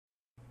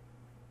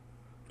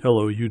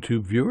Hello,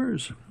 YouTube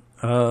viewers.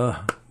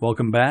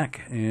 Welcome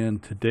back.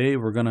 And today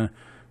we're going to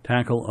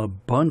tackle a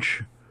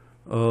bunch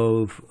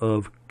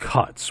of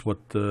cuts,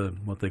 what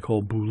they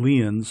call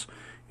booleans,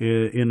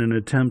 in an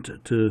attempt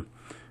to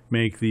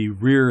make the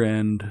rear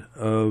end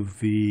of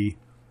the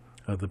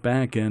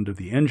back end of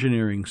the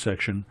engineering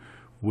section,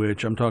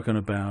 which I'm talking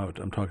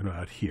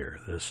about here,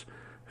 this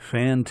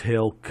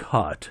fantail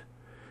cut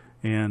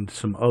and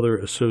some other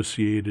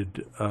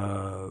associated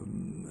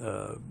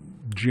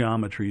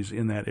geometries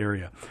in that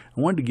area.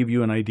 I wanted to give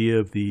you an idea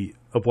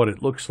of what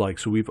it looks like.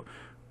 So we've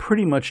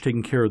pretty much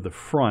taken care of the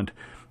front.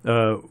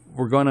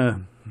 We're going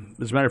to,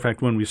 as a matter of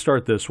fact, when we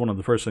start this, one of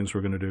the first things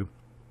we're going to do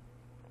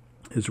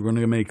is we're going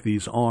to make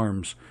these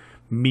arms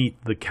meet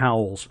the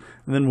cowls,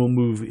 and then we'll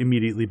move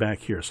immediately back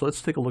here. So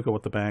let's take a look at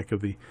what the back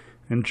of the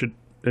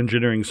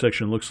engineering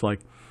section looks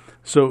like.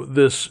 So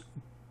this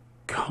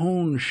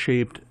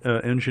cone-shaped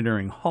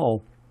engineering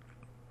hull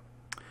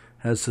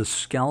has this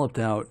scalloped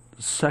out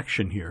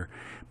section here,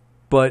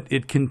 but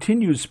it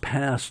continues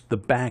past the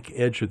back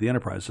edge of the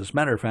Enterprise. As a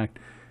matter of fact,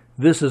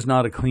 this is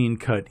not a clean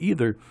cut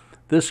either.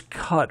 This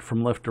cut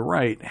from left to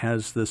right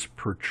has this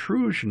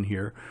protrusion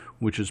here,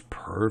 which is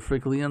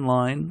perfectly in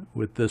line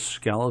with this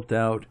scalloped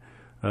out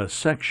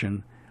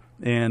section,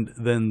 and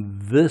then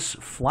this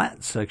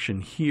flat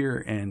section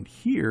here and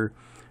here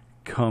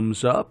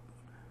comes up,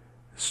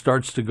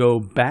 starts to go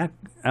back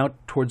out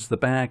towards the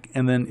back,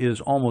 and then is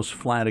almost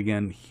flat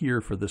again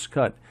here for this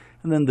cut.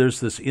 And then there's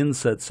this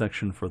inset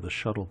section for the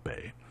shuttle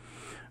bay.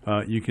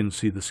 You can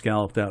see the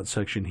scalloped out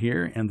section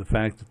here, and the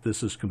fact that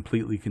this is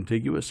completely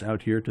contiguous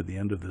out here to the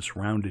end of this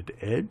rounded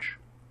edge.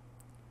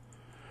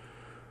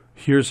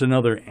 Here's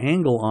another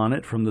angle on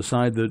it from the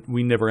side that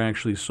we never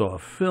actually saw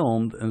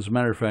filmed. As a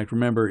matter of fact,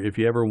 remember, if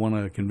you ever want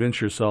to convince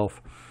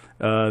yourself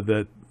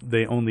that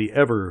they only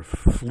ever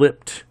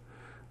flipped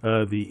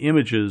the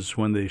images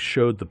when they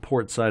showed the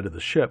port side of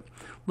the ship,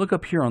 look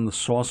up here on the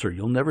saucer.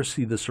 You'll never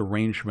see this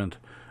arrangement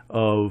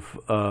of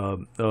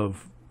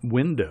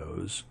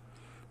windows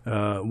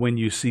when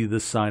you see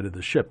this side of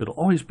the ship. It'll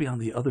always be on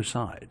the other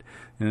side.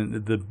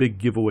 And the big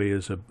giveaway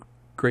is a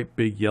great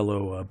big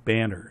yellow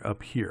banner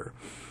up here.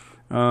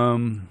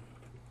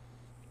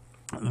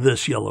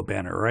 This yellow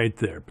banner right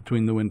there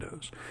between the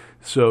windows.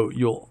 So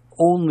you'll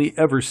only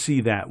ever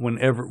see that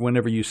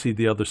whenever you see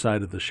the other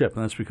side of the ship,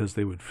 and that's because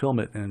they would film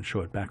it and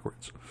show it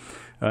backwards.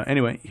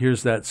 Anyway,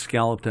 here's that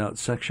scalloped out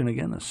section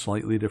again, a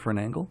slightly different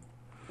angle.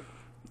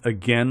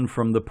 Again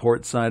from the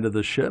port side of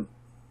the ship,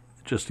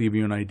 just to give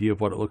you an idea of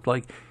what it looked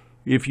like.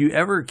 If you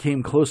ever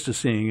came close to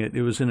seeing it,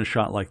 it was in a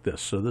shot like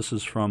this. So this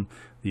is from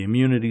the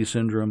immunity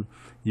syndrome.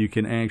 You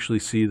can actually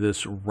see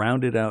this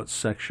rounded out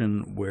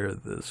section where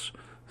this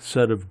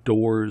set of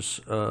doors,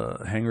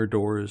 hangar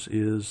doors,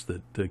 is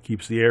that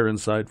keeps the air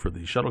inside for the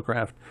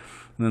shuttlecraft.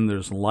 And then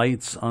there's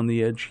lights on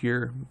the edge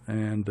here,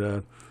 and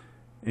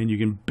you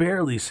can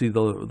barely see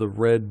the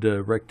red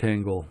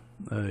rectangle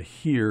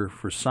here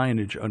for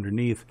signage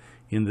underneath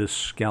in this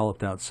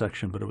scalloped out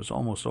section, but it was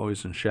almost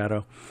always in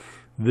shadow.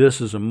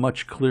 This is a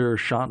much clearer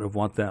shot of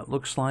what that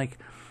looks like.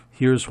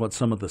 Here's what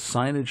some of the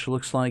signage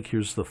looks like.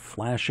 Here's the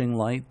flashing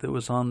light that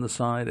was on the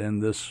side, and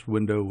this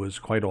window was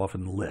quite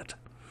often lit.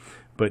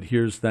 But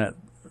here's that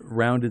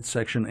rounded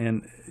section,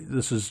 and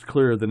this is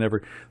clearer than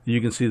ever.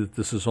 You can see that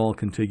this is all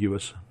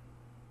contiguous.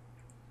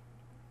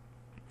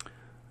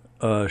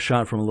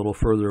 Shot from a little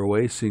further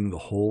away, seeing the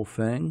whole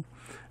thing.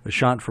 A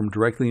shot from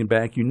directly in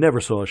back. You never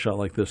saw a shot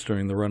like this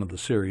during the run of the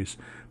series,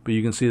 but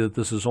you can see that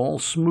this is all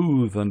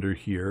smooth under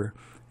here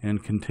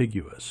and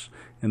contiguous.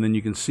 And then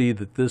you can see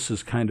that this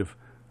is kind of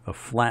a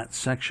flat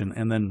section,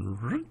 and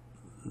then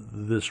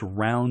this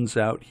rounds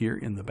out here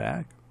in the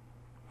back.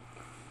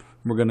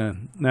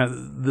 Now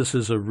this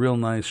is a real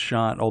nice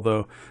shot,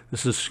 although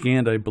this is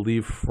scanned, I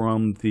believe,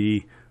 from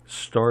the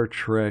Star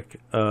Trek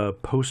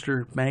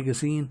poster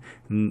magazine,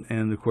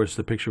 and of course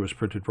the picture was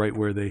printed right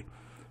where they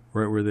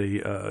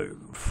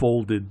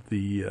folded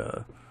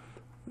the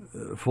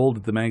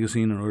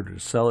magazine in order to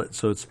sell it,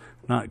 so it's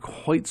not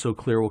quite so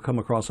clear. We'll come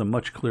across a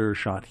much clearer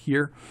shot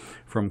here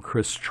from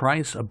Chris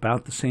Trice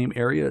about the same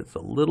area. It's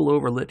a little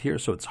overlit here,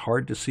 so it's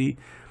hard to see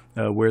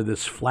where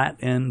this flat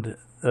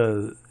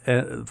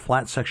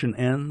section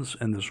ends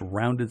and this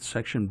rounded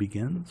section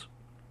begins.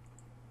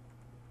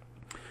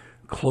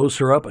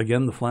 Closer up,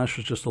 again, the flash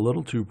was just a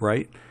little too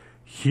bright.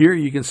 Here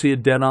you can see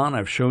it dead on.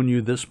 I've shown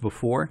you this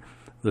before.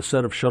 The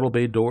set of shuttle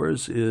bay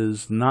doors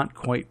is not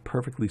quite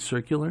perfectly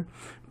circular,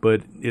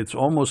 but it's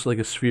almost like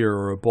a sphere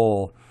or a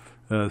ball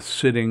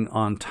sitting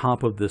on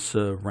top of this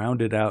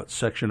rounded out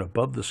section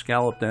above the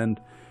scalloped end,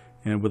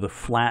 and with a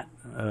flat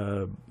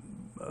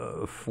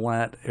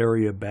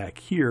area back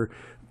here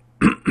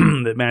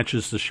that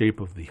matches the shape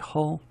of the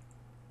hull.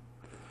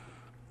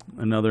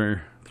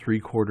 Another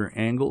 3/4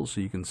 angle,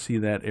 so you can see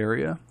that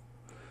area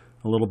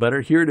a little better.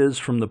 Here it is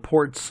from the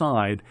port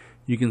side.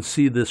 You can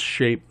see this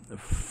shape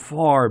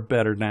far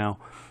better now.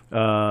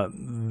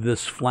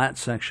 This flat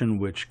section,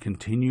 which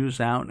continues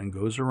out and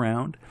goes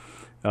around.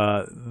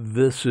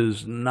 This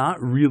is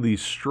not really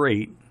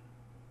straight,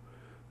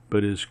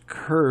 but is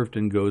curved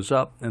and goes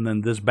up, and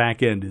then this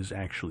back end is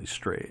actually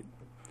straight.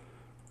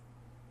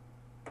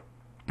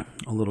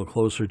 A little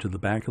closer to the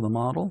back of the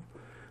model.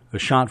 A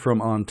shot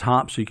from on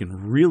top so you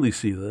can really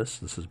see this.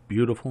 This is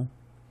beautiful.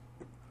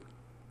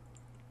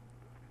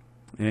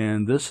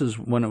 And this is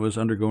when it was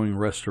undergoing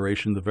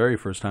restoration, the very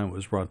first time it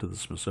was brought to the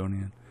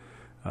Smithsonian.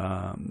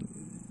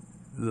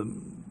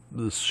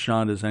 This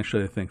shot is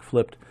actually, I think,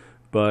 flipped,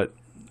 but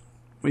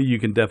you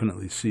can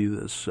definitely see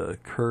this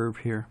curve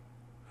here.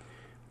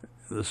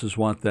 This is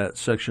what that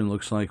section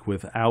looks like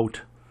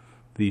without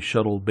the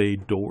shuttle bay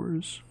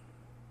doors.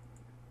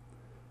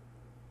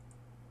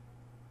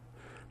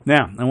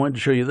 Now, I wanted to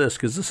show you this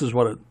because this is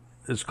what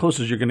as close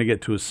as you're going to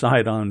get to a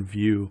side-on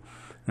view.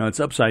 Now, it's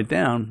upside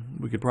down.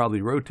 We could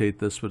probably rotate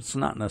this, but it's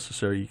not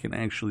necessary. You can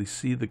actually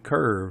see the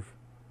curve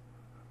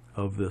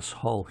of this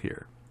hull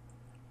here.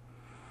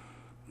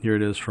 Here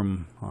it is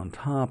from on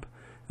top.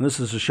 And this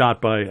is a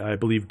shot by, I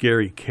believe,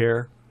 Gary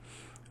Kerr.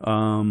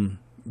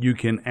 You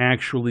can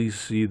actually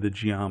see the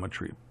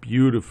geometry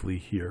beautifully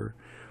here.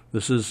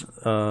 This is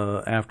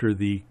after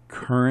the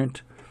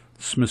current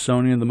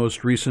Smithsonian, the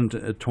most recent,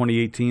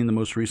 2018, the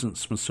most recent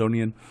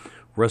Smithsonian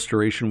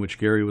restoration, which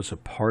Gary was a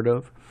part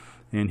of.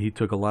 And he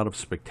took a lot of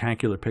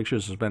spectacular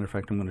pictures. As a matter of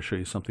fact, I'm going to show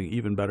you something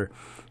even better.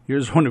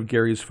 Here's one of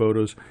Gary's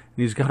photos. And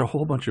he's got a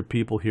whole bunch of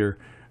people here,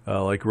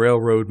 like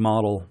railroad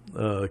model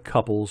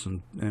couples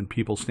and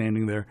people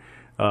standing there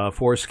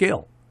for a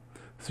scale.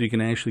 So you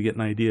can actually get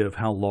an idea of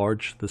how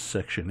large this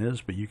section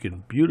is, but you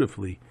can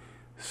beautifully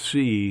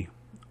see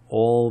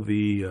all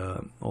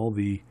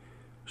the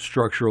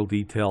structural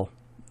detail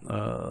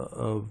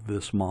of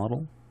this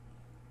model.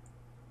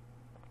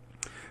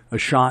 A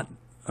shot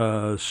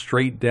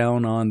straight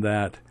down on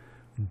that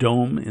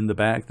dome in the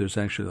back. There's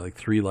actually like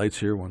 3 lights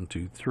here. 1,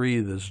 2,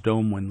 3. This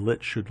dome, when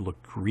lit, should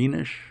look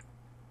greenish.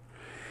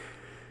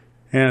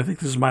 And I think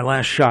this is my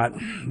last shot.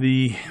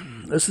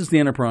 This is the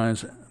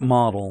Enterprise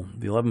model,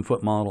 the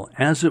 11-foot model,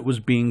 as it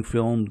was being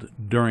filmed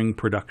during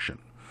production.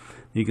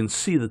 You can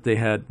see that they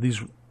had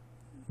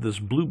this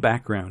blue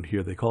background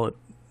here. They call it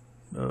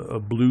a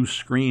blue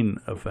screen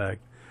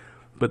effect.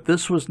 But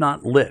this was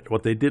not lit.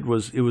 What they did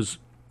was it was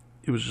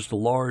just a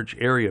large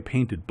area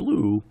painted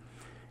blue,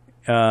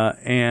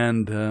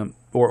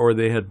 or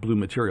they had blue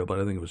material, but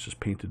I think it was just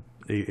painted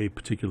a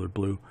particular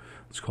blue.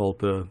 It's called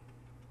the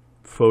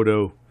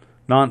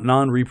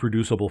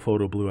non-reproducible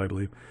photo blue, I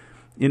believe.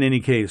 In any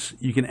case,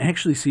 you can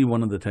actually see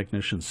one of the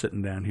technicians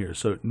sitting down here.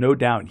 So no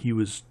doubt he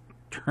was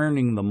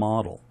turning the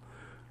model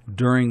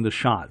during the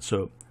shot.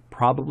 So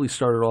probably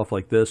started off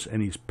like this,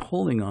 and he's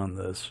pulling on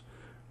this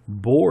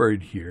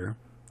board here,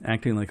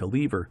 acting like a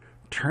lever,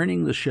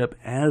 turning the ship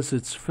as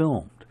it's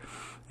filmed.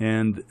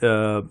 And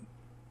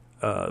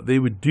they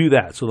would do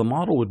that. So the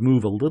model would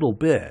move a little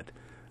bit,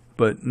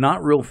 but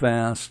not real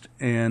fast.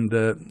 And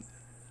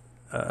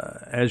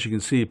as you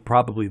can see,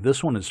 probably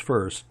this one is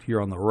first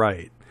here on the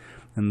right,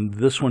 and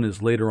this one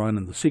is later on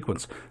in the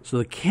sequence. So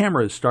the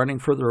camera is starting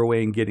further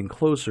away and getting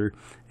closer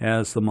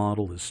as the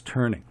model is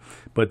turning.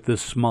 But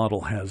this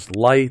model has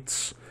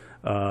lights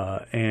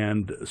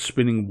and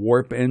spinning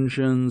warp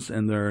engines,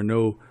 and there are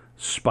no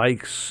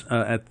spikes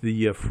at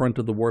the front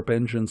of the warp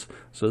engines.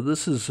 So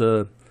this is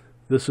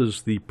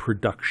the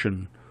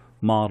production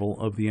model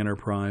of the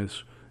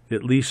Enterprise,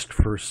 at least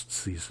first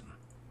season.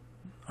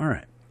 All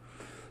right.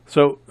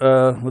 So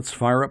let's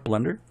fire up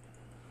Blender.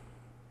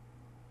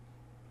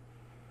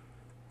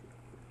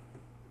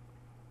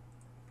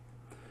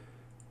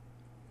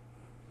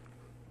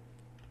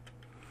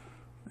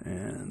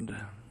 And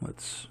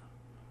let's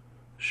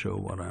show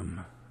what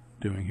I'm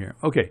doing here.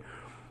 Okay,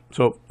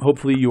 so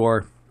hopefully you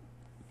are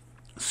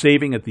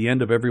saving at the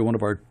end of every one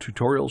of our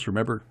tutorials.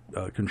 Remember,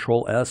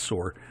 Control S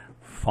or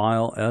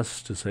File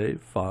S to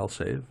save, File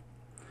Save.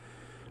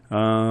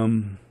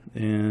 And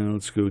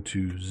let's go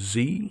to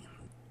Z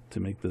to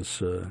make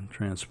this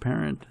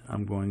transparent.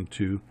 I'm going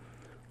to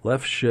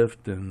left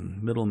shift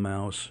and middle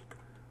mouse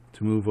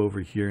to move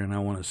over here, and I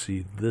want to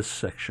see this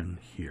section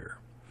here.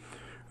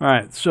 All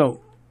right,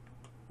 so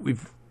I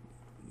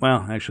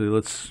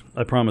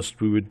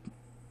promised we would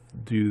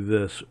do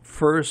this.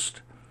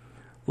 First,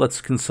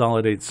 let's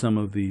consolidate some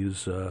of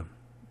these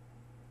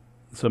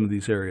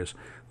areas.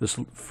 This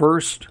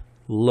first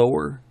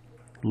lower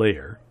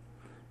layer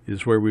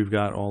is where we've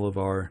got all of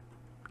our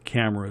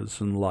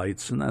cameras and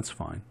lights, and that's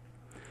fine.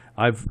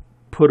 I've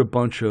put a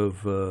bunch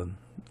of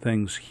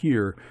things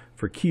here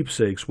for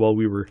keepsakes while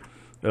we were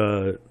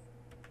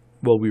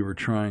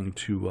trying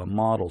to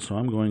model. So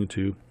I'm going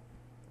to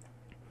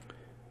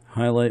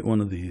highlight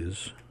one of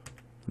these.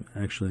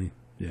 Actually,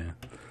 yeah.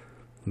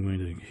 I'm going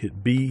to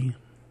hit B.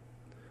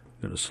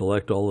 I'm going to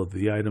select all of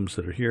the items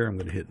that are here. I'm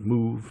going to hit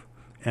Move,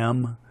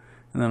 M,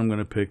 and then I'm going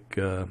to pick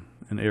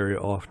an area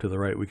off to the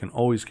right. We can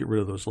always get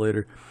rid of those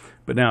later.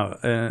 But now,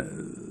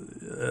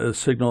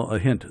 a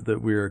hint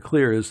that we are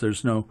clear is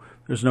there's no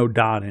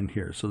dot in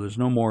here, so there's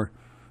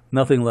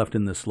nothing left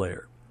in this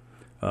layer.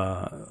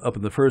 Up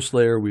in the first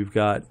layer, we've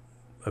got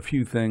a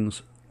few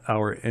things.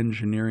 Our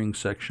engineering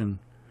section,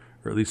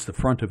 or at least the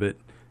front of it,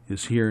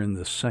 is here in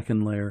the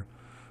second layer.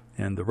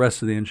 and the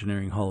rest of the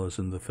engineering hull is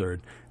in the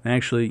third. And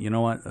actually, you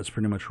know what? That's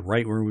pretty much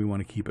right where we want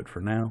to keep it for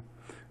now.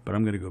 But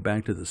I'm going to go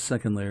back to the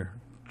second layer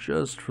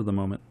just for the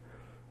moment.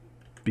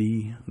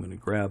 B, I'm going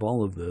to grab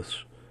all of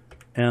this.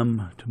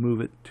 M to move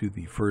it to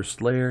the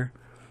first layer.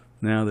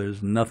 Now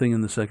there's nothing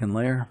in the second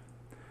layer.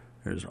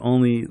 There's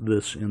only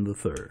this in the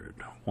third.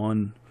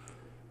 1,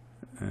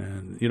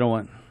 and you know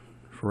what?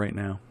 For right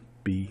now,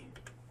 B.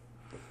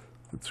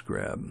 Let's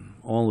grab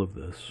all of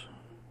this.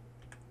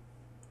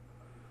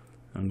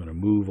 I'm going to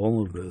move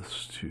all of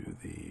this to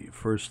the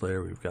first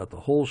layer. We've got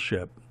the whole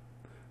ship,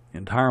 the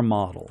entire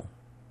model,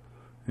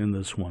 in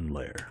this one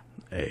layer,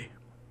 A.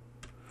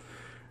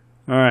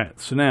 All right,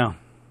 so now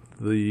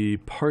the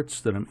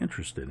parts that I'm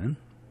interested in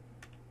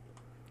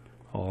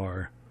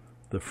are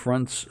the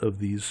fronts of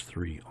these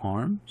 3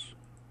 arms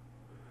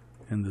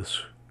and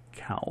this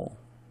cowl.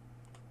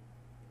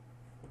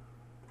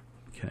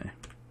 Okay.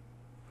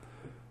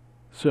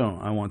 So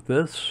I want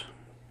this.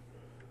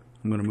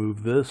 I'm going to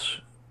move this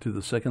to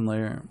the second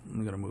layer.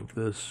 I'm going to move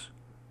this.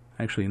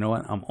 Actually, you know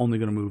what? I'm only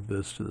going to move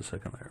this to the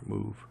second layer.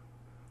 Move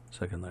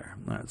second layer.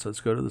 All right, so let's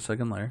go to the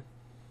second layer.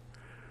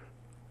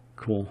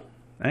 Cool.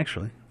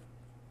 Actually,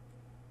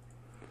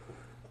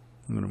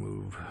 I'm going to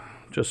move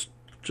just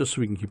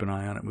so we can keep an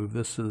eye on it. Move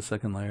this to the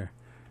second layer.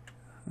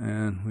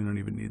 And we don't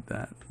even need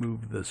that.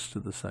 Move this to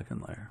the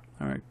second layer.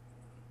 All right.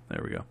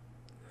 There we go.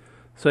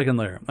 Second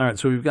layer. All right,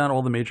 so we've got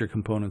all the major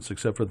components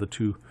except for the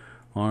 2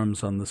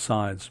 arms on the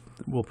sides.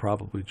 We'll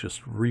probably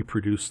just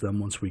reproduce them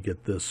once we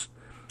get this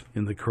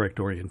in the correct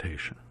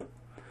orientation.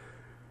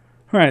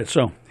 All right,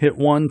 so hit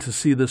 1 to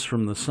see this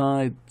from the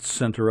side,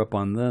 center up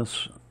on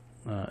this.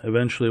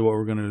 Eventually what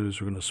we're going to do is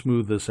we're going to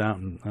smooth this out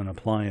and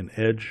apply an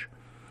edge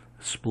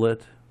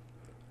split.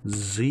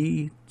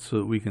 Z so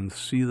that we can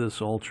see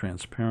this all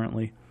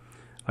transparently.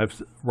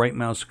 I've right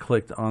mouse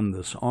clicked on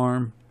this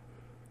arm.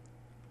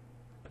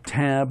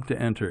 Tab to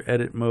enter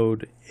edit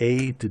mode,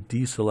 A to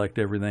deselect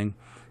everything,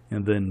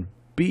 and then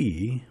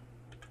B,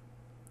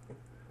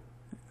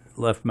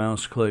 left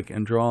mouse click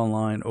and draw a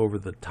line over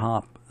the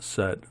top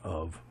set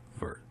of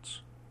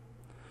verts.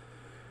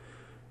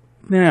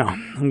 Now,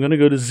 I'm going to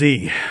go to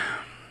Z.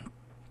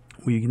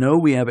 We know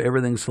we have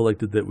everything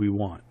selected that we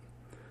want.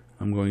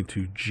 I'm going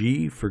to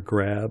G for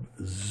grab,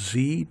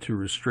 Z to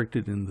restrict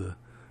it in the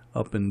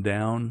up and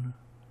down,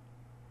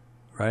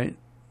 right?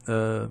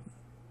 To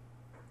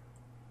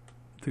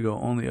go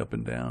only up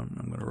and down.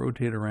 I'm going to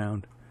rotate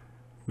around.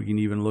 We can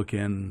even look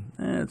in.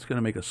 It's going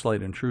to make a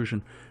slight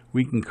intrusion.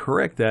 We can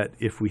correct that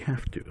if we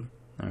have to.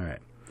 All right.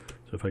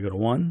 So if I go to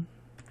 1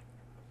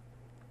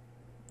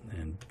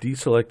 and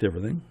deselect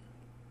everything,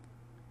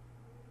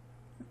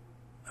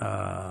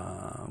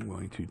 I'm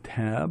going to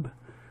tab.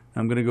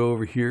 I'm going to go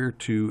over here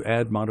to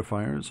add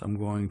modifiers. I'm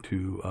going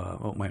to,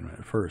 oh, wait a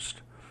minute.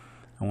 First,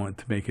 I want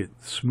to make it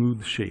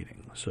smooth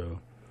shading. So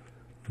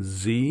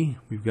Z,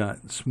 we've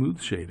got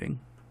smooth shading.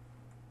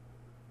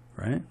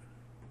 Right?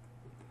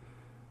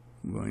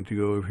 I'm going to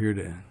go over here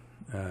to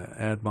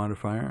add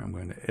modifier. I'm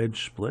going to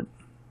edge split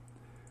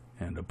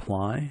and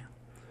apply.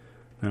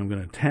 And I'm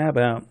going to tab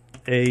out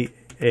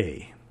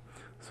AA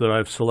so that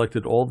I've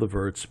selected all the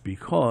verts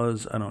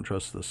because I don't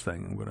trust this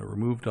thing. I'm going to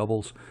remove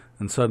doubles,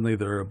 and suddenly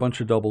there are a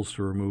bunch of doubles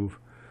to remove.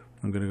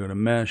 I'm going to go to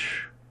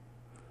mesh,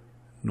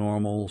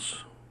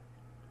 normals,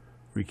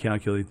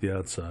 recalculate the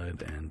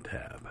outside, and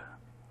tab.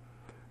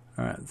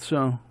 All right,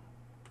 so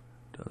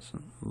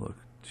doesn't look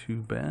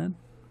too bad.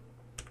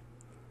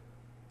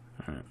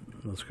 All right,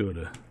 let's go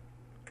to,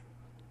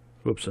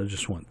 whoops, I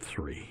just want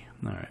 3.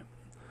 All right,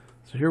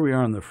 so here we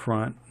are on the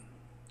front.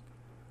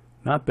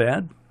 Not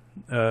bad.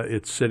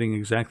 It's sitting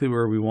exactly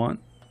where we want.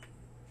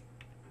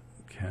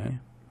 Okay.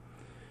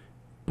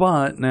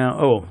 But now,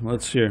 oh,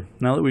 let's see here.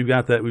 Now that we've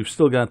got that, we've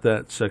still got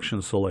that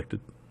section selected.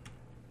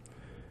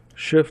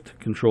 Shift,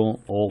 Control,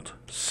 Alt,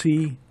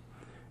 C,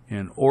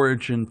 and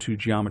origin to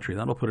geometry.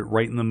 That'll put it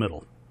right in the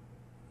middle.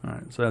 All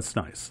right, so that's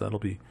nice. That'll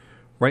be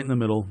right in the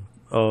middle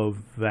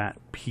of that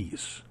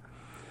piece.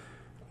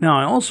 Now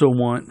I also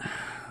want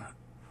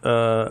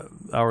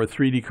our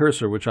 3D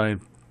cursor, which I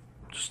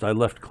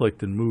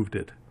left-clicked and moved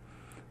it.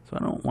 So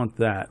I don't want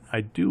that.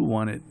 I do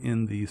want it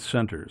in the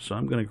center. So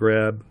I'm going to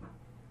grab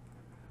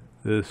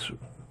this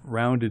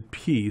rounded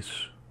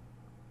piece.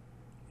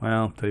 Well,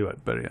 I'll tell you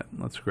what, better yet,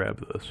 let's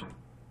grab this.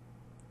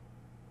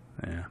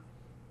 Yeah.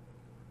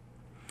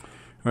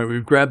 All right,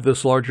 we've grabbed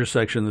this larger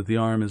section that the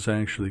arm is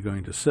actually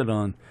going to sit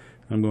on.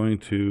 I'm going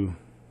to,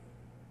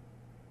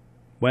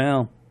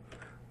 well,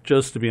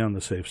 just to be on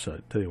the safe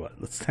side, tell you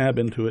what, let's tab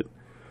into it.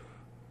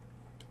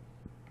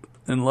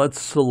 And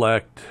let's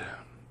select,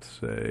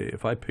 say,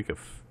 if I pick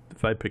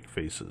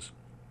faces.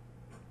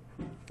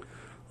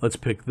 Let's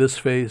pick this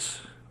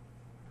face,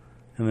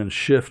 and then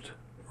shift,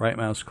 right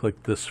mouse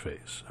click this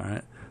face. All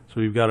right,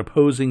 so we've got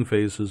opposing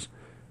faces.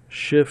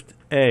 Shift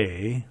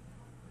S,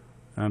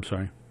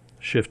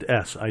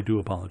 I do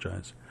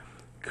apologize.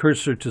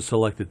 Cursor to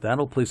select it.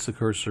 That'll place the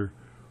cursor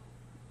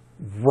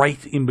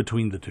right in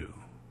between the two.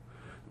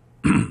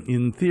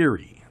 In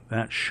theory,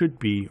 that should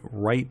be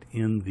right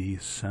in the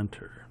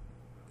center.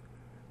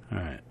 All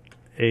right,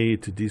 A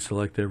to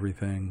deselect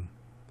everything.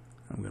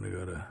 I'm going to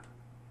go to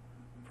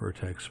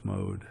vertex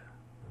mode.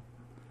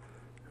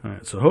 All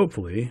right, so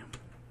hopefully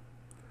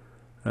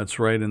that's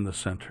right in the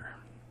center.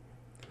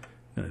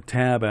 I'm going to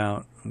tab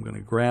out. I'm going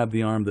to grab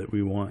the arm that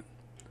we want.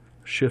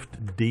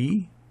 Shift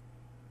D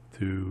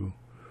to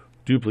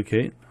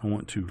duplicate. I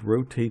want to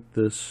rotate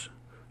this.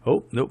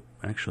 Oh, nope,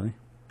 actually.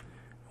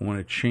 I want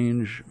to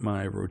change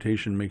my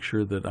rotation, make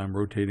sure that I'm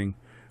rotating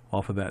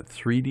off of that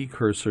 3D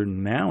cursor.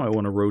 Now I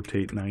want to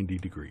rotate 90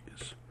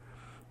 degrees.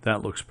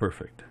 That looks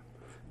perfect.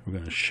 We're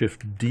going to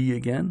Shift D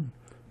again,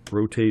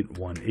 rotate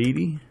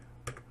 180.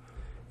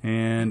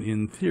 And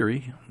in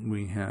theory,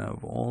 we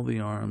have all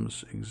the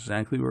arms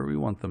exactly where we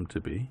want them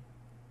to be.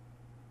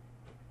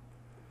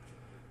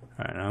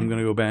 All right, I'm going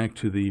to go back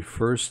to the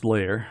first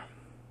layer.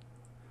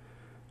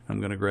 I'm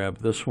going to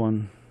grab this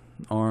one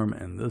arm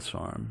and this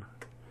arm.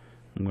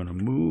 I'm going to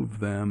move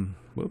them,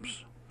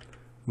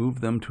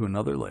 move them to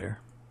another layer.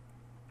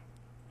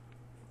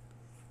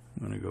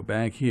 I'm going to go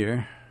back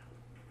here.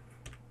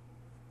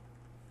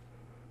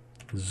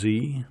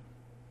 Z,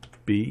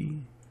 B,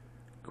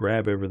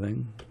 grab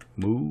everything,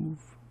 move,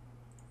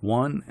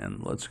 1,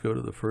 and let's go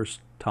to the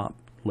first top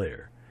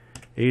layer.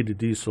 A to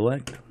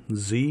deselect,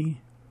 Z,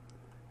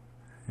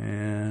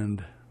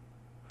 and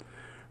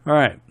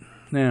alright,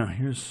 now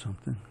here's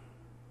something.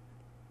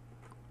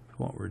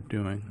 What we're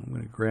doing, I'm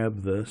going to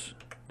grab this,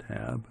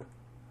 tab.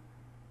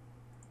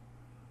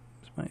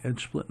 Is my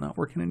edge split not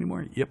working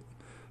anymore? Yep.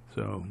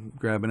 So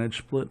grab an edge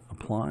split,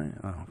 apply.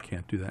 Oh,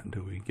 can't do that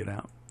until we get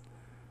out.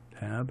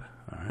 Tab.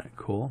 Alright,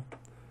 cool.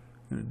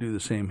 I'm going to do the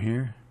same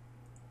here.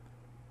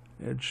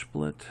 Edge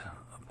split,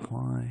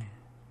 apply.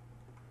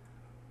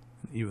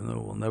 Even though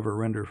we'll never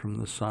render from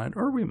this side,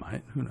 or we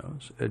might, who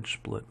knows. Edge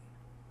split,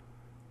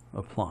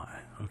 apply.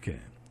 Okay.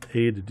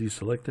 A to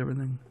deselect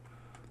everything.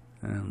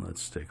 And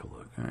let's take a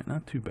look. Alright,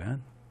 not too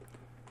bad.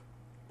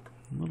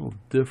 A little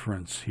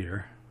difference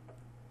here.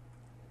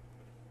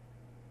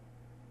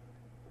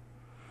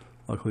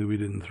 Luckily we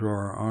didn't throw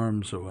our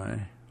arms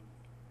away.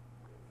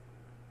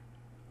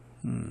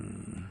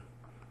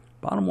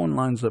 Bottom one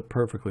lines up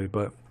perfectly,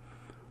 but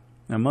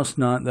I must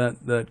not,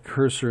 that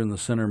cursor in the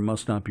center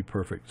must not be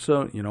perfect.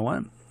 So, you know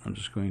what? I'm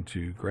just going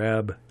to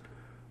grab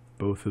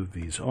both of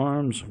these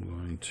arms. I'm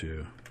going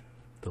to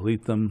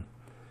delete them.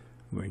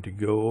 I'm going to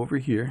go over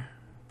here.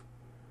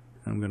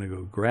 I'm going to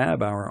go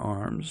grab our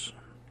arms.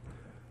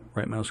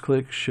 Right mouse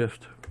click,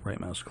 shift, right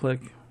mouse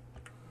click.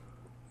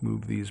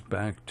 Move these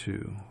back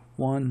to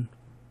 1.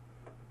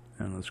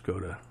 And let's go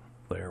to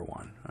layer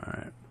 1. All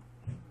right.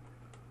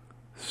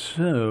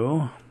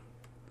 So,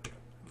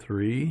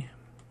 3.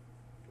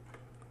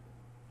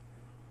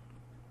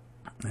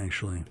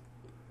 Actually,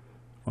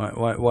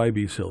 why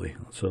be silly?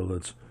 So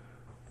let's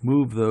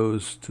move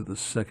those to the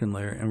second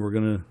layer, and we're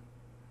gonna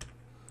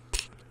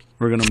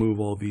move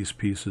all these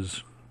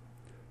pieces.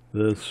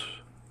 This,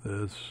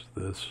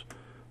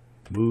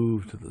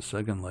 move to the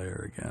second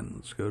layer again.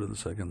 Let's go to the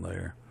second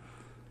layer.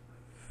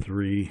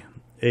 3.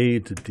 A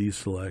to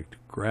deselect.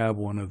 Grab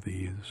one of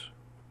these.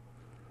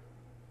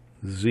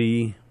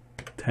 Z,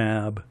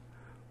 tab,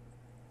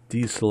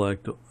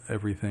 deselect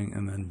everything,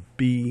 and then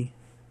B,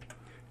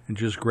 and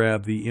just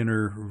grab the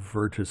inner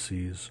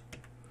vertices.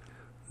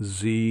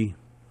 Z,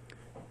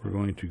 we're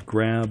going to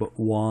grab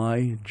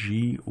Y,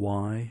 G,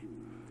 Y,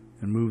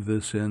 and move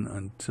this in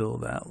until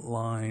that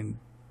line,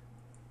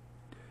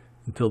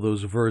 until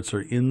those verts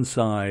are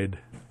inside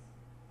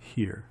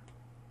here.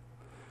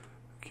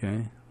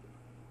 Okay,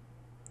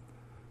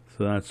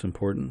 so that's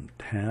important.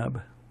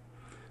 Tab.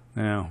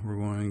 Now we're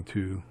going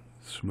to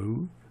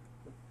smooth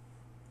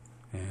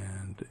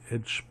and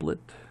edge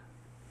split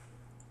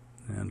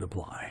and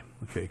apply.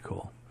 Okay,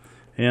 cool.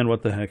 And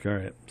what the heck? All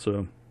right,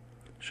 so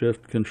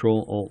Shift,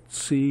 Control, Alt,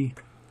 C,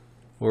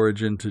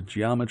 origin to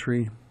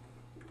geometry.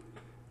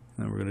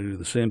 And we're going to do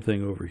the same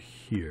thing over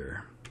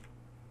here.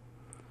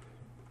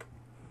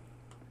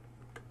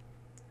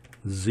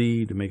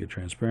 Z to make it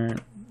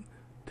transparent.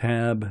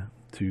 Tab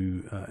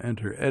to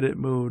enter edit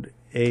mode.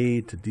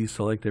 A to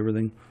deselect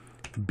everything.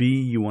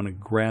 B, you want to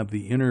grab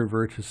the inner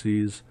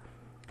vertices.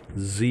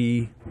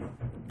 Z,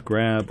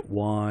 grab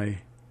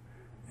Y,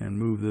 and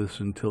move this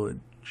until it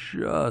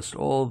just,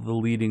 all the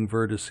leading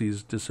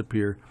vertices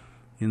disappear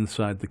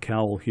inside the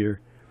cowl here.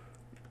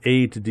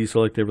 A to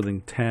deselect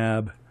everything.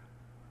 Tab,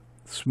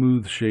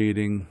 smooth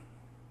shading,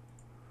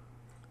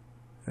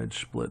 edge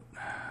split,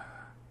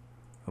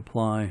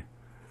 apply.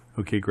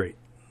 Okay, great.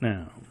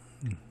 Now,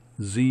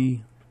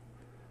 Z,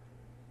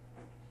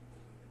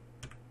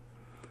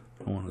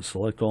 I want to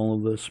select all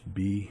of this.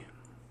 B,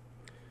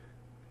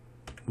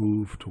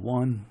 move to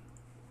 1.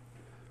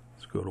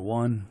 Let's go to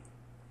 1.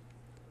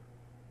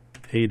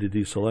 A to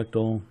deselect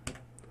all.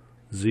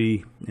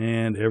 Z,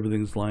 and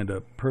everything's lined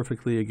up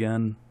perfectly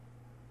again.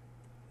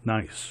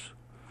 Nice.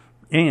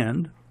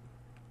 And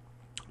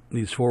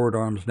these forward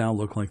arms now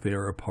look like they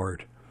are a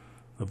part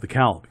of the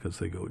cowl because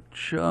they go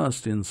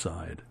just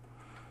inside.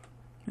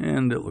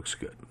 And it looks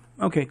good.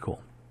 Okay,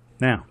 cool.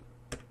 Now,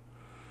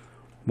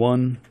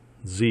 1,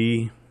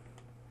 Z,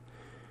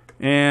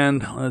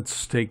 And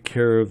let's take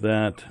care of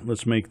that.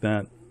 Let's make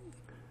that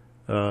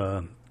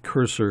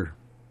cursor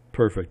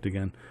perfect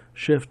again.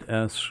 Shift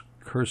S,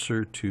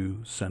 cursor to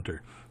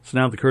center. So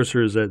now the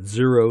cursor is at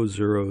 0,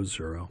 0,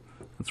 0.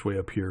 That's way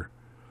up here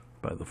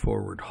by the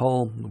forward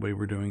hull, the way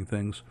we're doing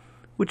things,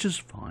 which is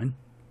fine.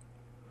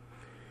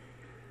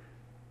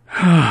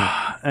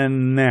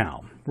 And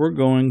now we're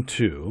going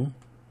to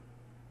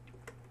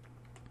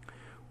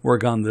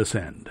work on this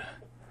end.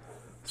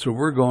 So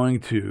we're going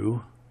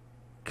to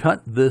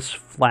cut this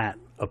flat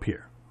up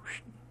here.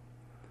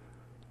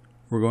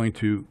 We're going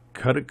to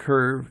cut a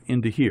curve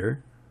into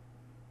here.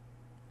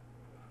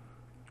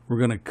 We're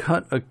going to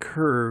cut a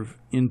curve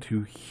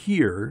into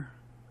here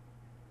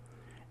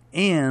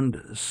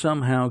and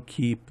somehow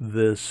keep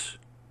this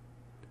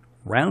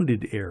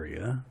rounded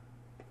area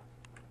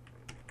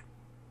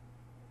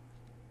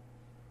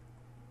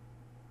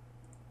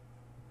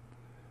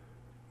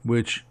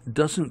which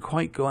doesn't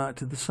quite go out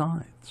to the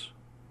sides.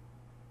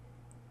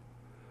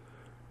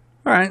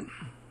 All right,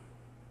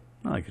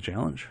 I like a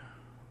challenge.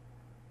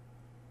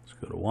 Let's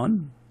go to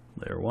 1,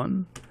 layer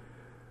 1.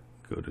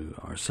 Go to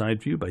our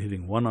side view by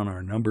hitting 1 on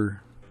our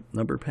number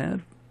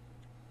pad.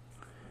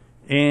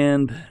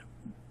 And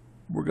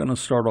we're going to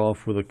start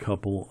off with a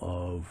couple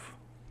of,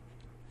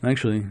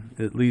 actually,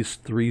 at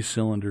least 3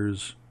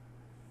 cylinders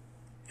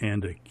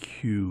and a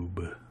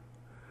cube.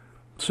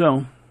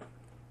 So,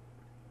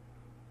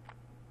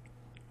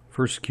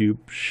 first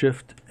cube,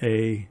 Shift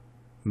A,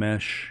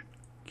 Mesh,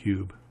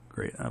 Cube.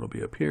 Great, that'll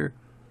be up here.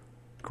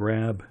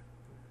 Grab,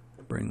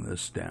 bring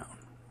this down.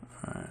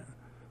 All right.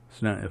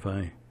 So now if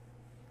I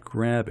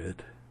grab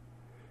it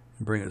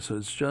and bring it so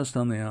it's just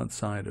on the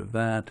outside of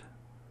that,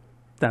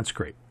 that's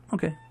great.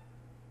 Okay.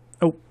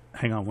 Oh,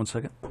 hang on one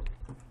second.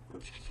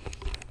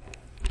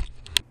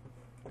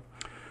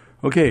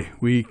 Okay,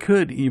 we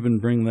could even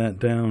bring that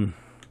down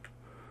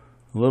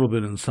a little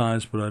bit in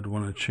size, but I'd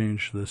want to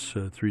change this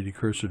 3D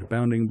cursor to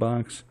bounding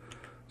box.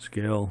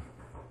 Scale,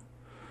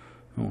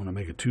 I don't want to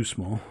make it too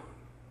small.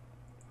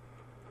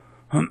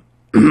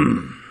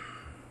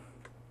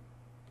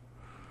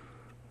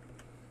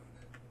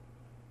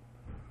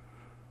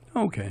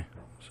 Okay,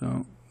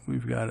 so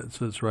we've got it,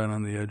 so it's right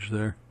on the edge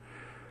there.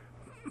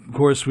 Of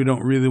course, we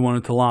don't really want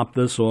it to lop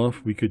this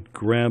off. We could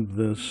grab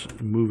this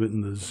and move it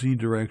in the Z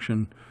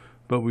direction,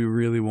 but we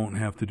really won't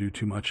have to do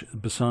too much.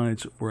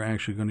 Besides, we're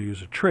actually going to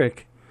use a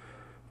trick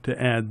to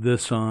add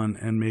this on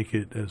and make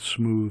it as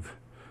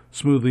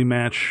smoothly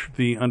match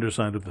the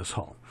underside of this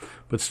hull.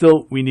 But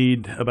still, we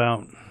need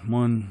about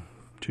 1,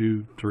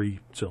 2, 3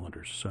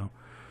 cylinders. So,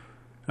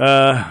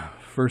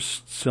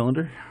 first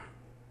cylinder.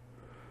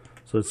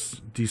 So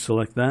let's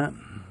deselect that.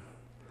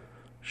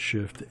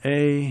 Shift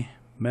A,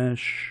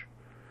 Mesh,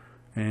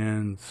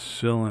 and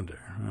Cylinder.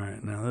 All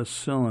right, now this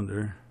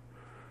cylinder,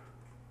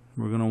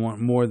 we're going to want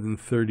more than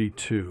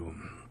 32.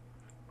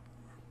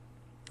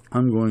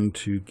 I'm going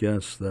to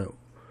guess that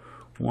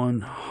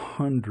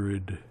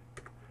 100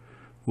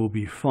 will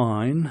be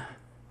fine.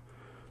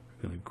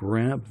 I'm going to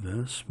grab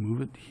this,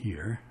 move it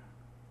here.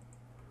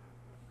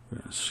 We're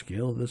going to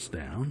scale this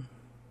down.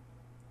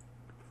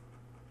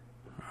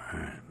 All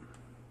right.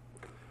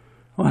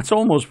 Well, it's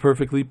almost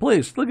perfectly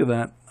placed. Look at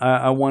that.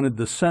 I wanted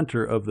the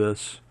center of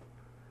this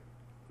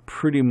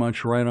pretty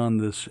much right on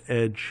this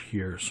edge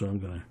here. So I'm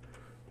going to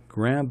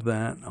grab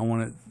that. I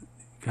want it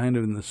kind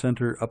of in the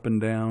center, up and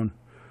down,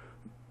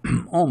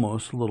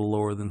 almost a little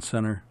lower than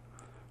center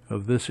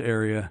of this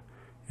area.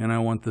 And I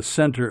want the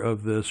center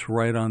of this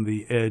right on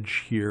the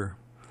edge here.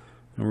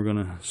 And we're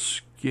going to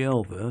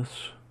scale this.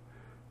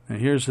 Now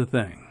here's the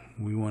thing.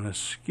 We want to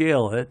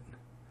scale it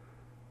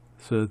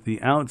so that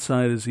the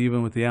outside is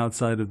even with the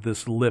outside of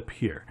this lip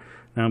here.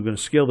 Now I'm going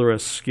to scale the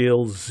rest,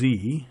 scale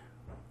Z.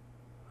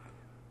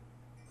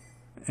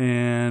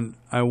 And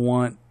I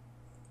want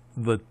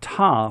the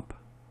top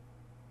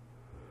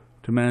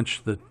to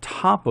match the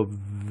top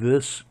of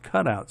this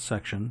cutout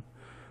section,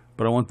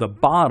 but I want the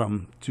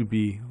bottom to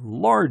be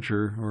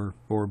larger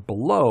or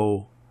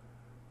below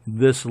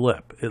this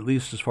lip, at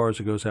least as far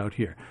as it goes out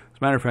here. As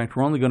a matter of fact,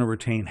 we're only going to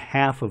retain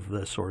half of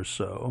this or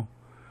so,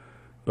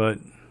 but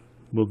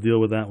we'll deal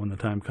with that when the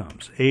time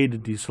comes. A to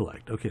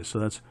deselect. Okay, so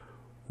that's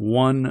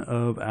one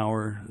of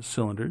our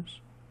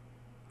cylinders.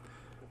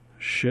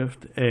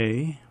 Shift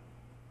A,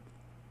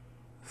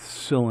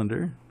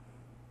 cylinder.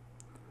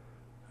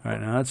 All right,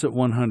 now that's at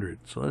 100.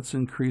 So let's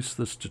increase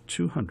this to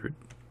 200.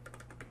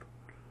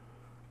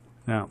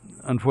 Now,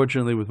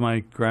 unfortunately, with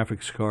my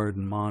graphics card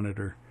and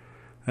monitor,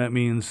 that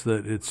means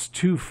that it's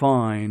too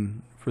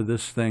fine for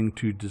this thing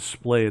to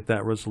display at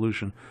that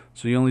resolution.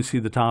 So you only see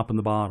the top and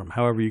the bottom.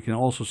 However, you can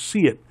also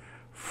see it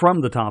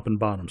from the top and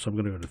bottom. So I'm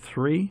going to go to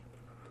 3,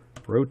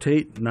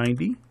 rotate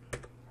 90,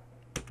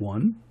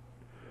 1,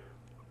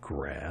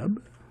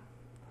 grab,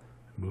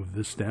 move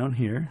this down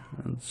here,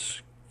 and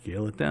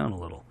scale it down a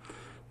little.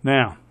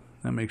 Now,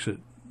 that makes it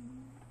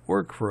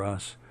work for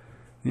us.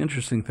 The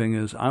interesting thing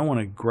is I want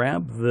to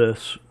grab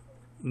this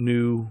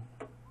new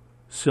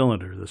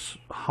cylinder, this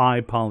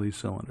high poly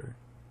cylinder,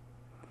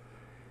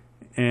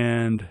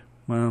 and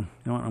Well, you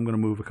know what? I'm going to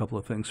move a couple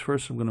of things.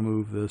 First, I'm going to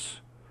move this.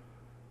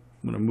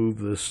 I'm going to move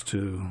this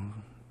to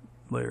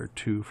layer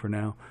 2 for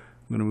now.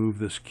 I'm going to move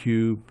this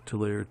cube to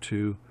layer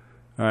 2.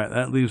 All right,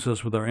 that leaves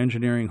us with our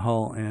engineering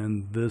hull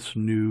and this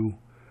new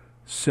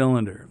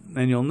cylinder.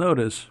 And you'll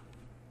notice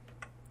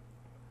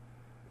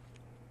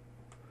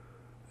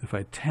if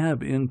I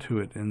tab into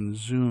it and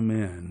zoom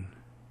in,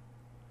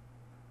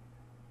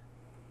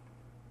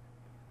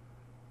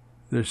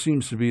 there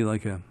seems to be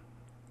like a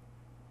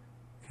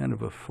kind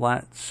of a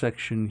flat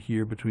section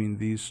here between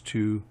these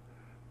two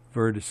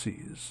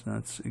vertices.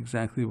 That's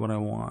exactly what I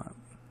want.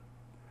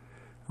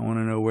 I want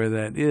to know where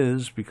that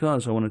is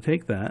because I want to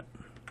take that,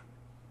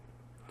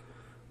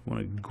 I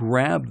want to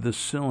grab the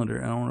cylinder,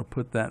 and I want to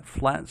put that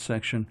flat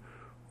section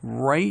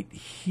right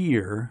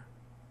here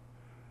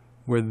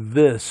where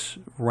this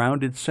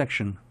rounded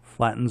section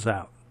flattens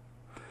out.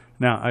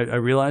 Now, I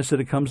realize that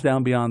it comes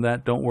down beyond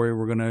that. Don't worry,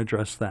 we're going to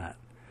address that.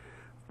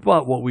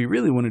 But what we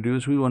really want to do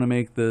is we want to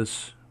make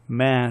this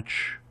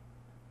match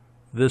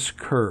this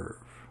curve.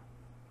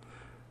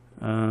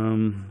 As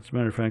a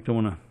matter of fact,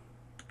 I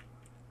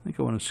think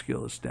I want to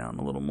scale this down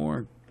a little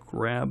more.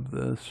 Grab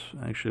this.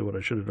 Actually, what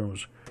I should have done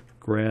was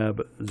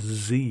grab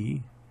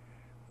Z,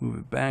 move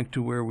it back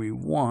to where we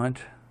want.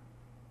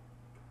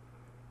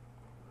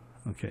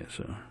 Okay,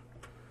 so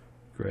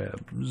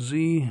grab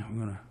Z. I'm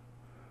going to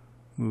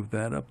move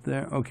that up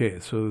there. Okay,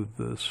 so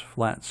this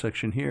flat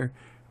section here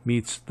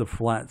meets the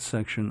flat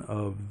section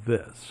of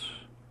this.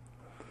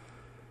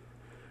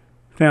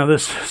 Now,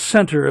 this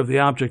center of the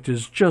object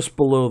is just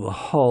below the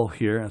hull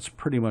here. That's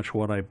pretty much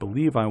what I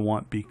believe I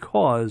want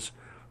because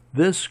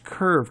this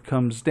curve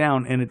comes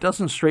down and it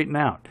doesn't straighten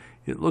out.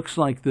 It looks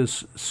like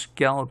this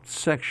scalloped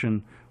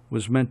section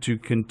was meant to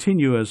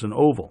continue as an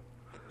oval.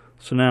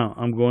 So now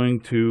I'm going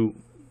to,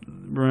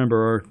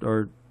 remember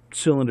our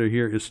cylinder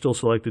here is still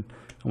selected.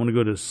 I want to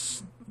go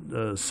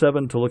to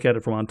 7 to look at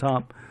it from on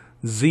top,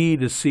 Z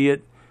to see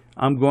it.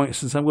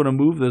 Since I'm going to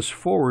move this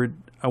forward,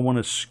 I want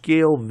to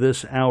scale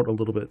this out a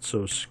little bit.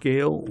 So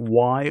scale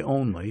Y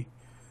only.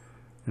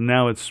 And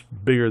now it's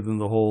bigger than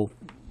the whole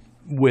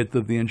width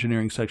of the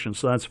engineering section,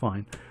 so that's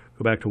fine.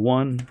 Go back to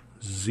 1,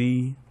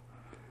 Z.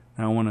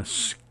 Now I want to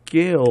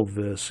scale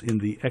this in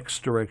the X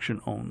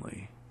direction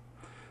only.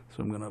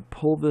 So I'm going to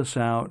pull this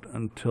out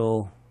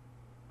until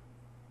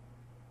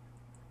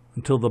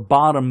the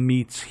bottom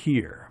meets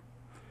here.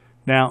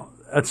 Now,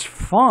 that's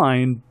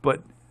fine,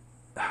 but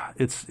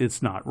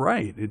it's not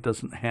right. It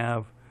doesn't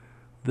have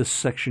this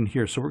section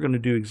here. So we're going to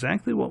do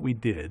exactly what we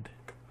did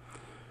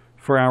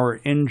for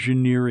our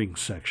engineering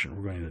section.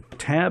 We're going to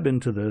tab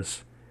into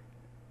this,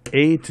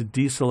 A to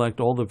deselect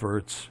all the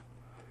verts,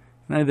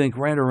 and I think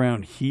right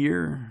around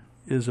here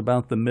is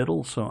about the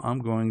middle, so I'm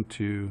going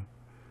to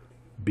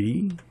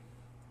B,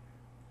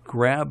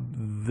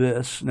 grab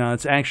this. Now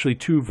it's actually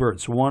 2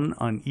 verts, one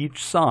on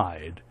each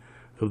side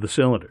of the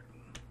cylinder.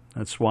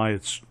 That's why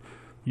it's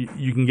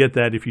you can get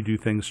that if you do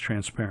things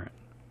transparent.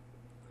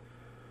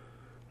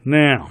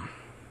 Now,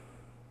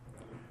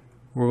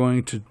 we're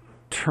going to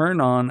turn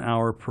on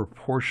our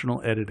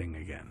proportional editing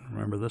again.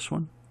 Remember this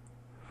one?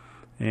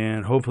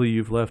 And hopefully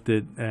you've left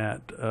it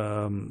at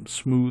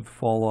smooth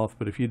fall off,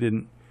 but if you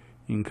didn't,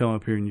 you can come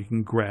up here and you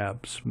can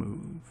grab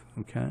smooth,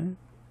 okay?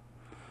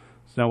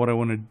 So now what I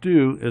want to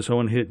do is I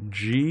want to hit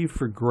G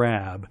for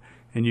grab,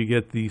 and you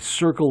get the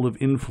circle of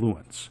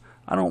influence.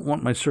 I don't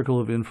want my circle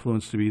of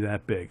influence to be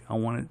that big. I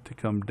want it to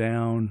come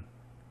down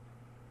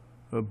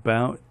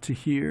about to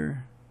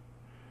here.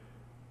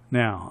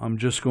 Now, I'm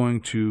just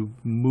going to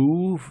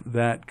move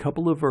that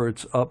couple of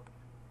verts up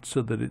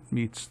so that it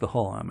meets the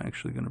hull. I'm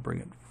actually going to bring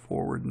it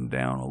forward and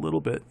down a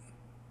little bit.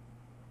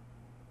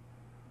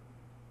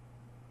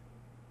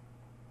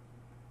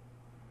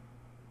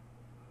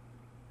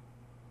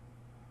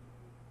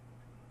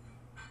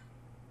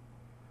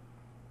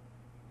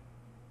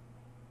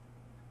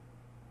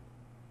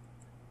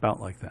 About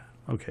like that.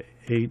 Okay,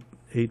 8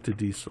 to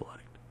deselect.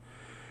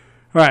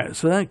 All right,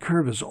 so that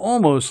curve is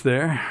almost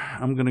there.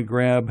 I'm going to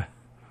grab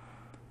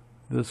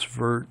this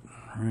vert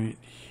right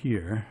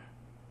here.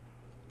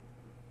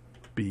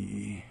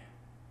 B.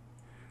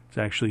 It's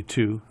actually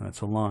 2.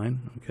 That's a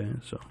line. Okay,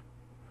 so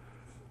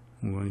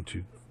I'm going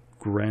to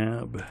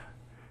grab.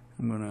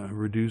 I'm going to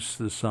reduce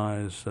the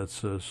size.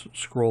 That's a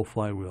scroll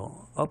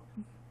flywheel up.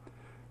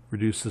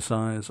 Reduce the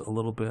size a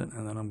little bit,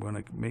 and then I'm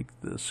going to make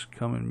this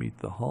come and meet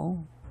the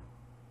hull.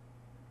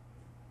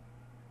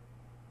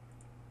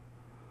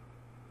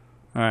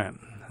 All right,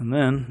 and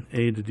then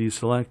A to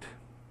deselect.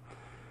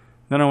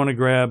 Then I want to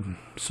grab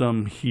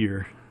some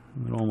here.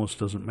 It almost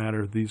doesn't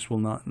matter. These will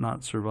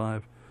not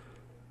survive.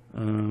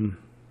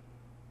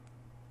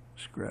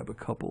 Just grab a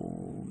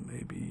couple,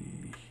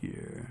 maybe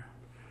here.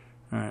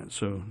 All right,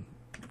 so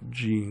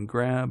G and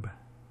grab.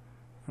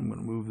 I'm going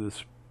to move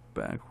this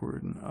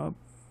backward and up.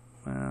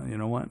 You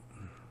know what?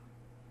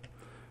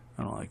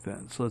 I don't like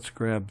that. So let's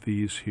grab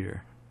these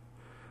here.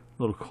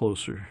 A little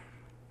closer.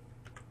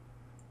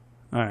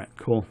 All right,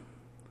 cool.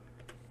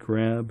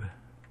 Grab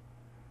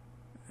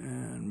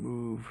and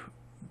move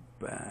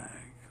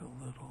back a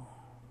little.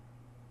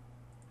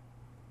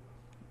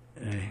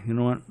 A. You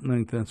know what? I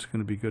think that's going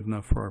to be good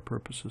enough for our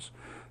purposes.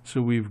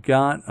 So we've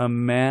got a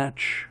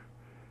match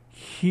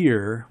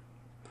here.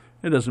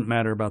 It doesn't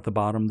matter about the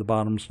bottom. The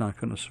bottom's not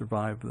going to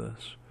survive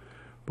this.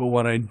 But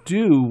what I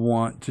do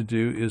want to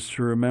do is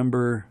to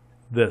remember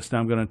this. Now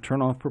I'm going to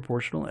turn off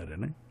proportional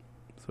editing.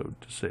 So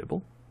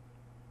disable.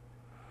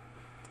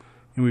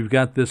 And we've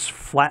got this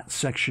flat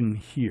section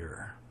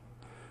here.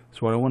 So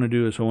what I want to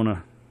do is I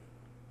want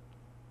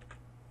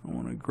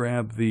to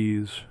grab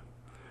these.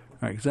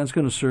 All right, because that's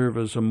going to serve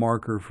as a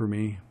marker for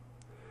me.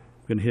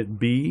 I'm going to hit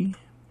B,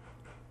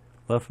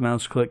 left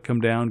mouse click,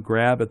 come down,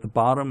 grab at the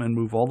bottom, and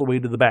move all the way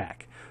to the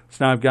back.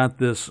 So now I've got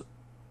this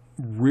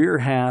rear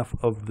half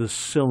of the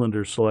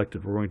cylinder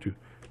selected. We're going to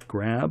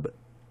grab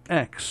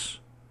X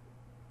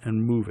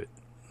and move it.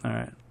 All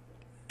right,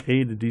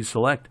 A to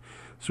deselect.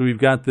 So we've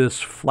got this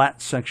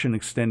flat section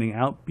extending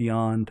out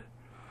beyond,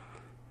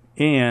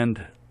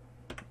 and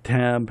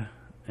Tab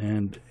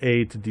and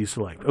A to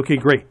deselect. Okay,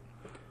 great.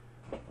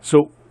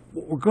 So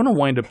what we're going to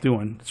wind up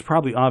doing, it's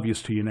probably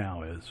obvious to you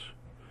now, is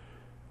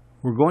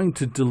we're going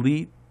to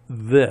delete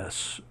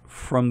this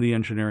from the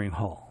engineering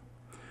hall.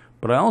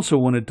 But I also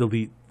want to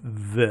delete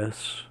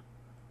this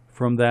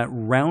from that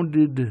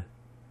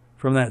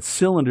from that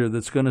cylinder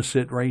that's going to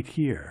sit right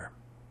here.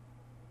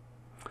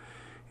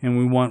 And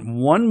we want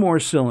one more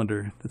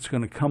cylinder that's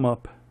going to come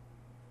up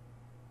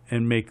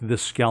and make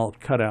this scallop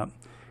cutout.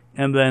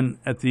 And then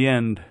at the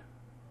end,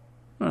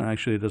 well,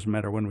 actually it doesn't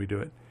matter when we do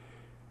it,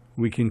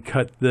 we can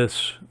cut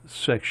this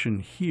section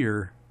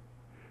here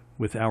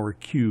with our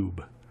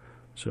cube.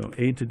 So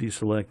A to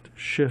deselect,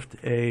 Shift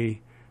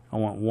A. I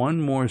want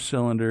one more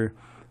cylinder.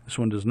 This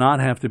one does not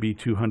have to be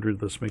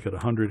 200. Let's make it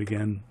 100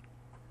 again.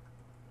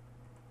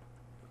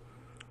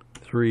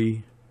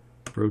 3,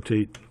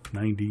 rotate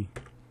 90.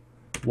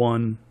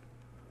 1,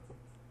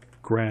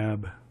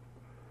 grab.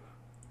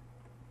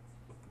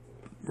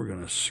 We're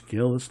going to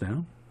scale this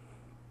down.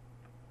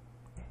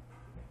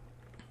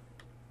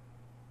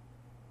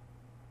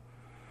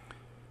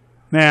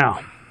 Now,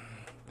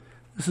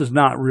 this is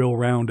not real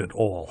round at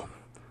all.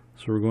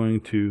 So we're going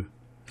to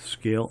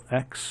scale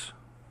X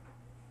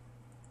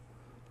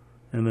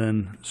and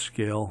then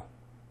scale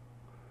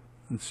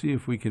and see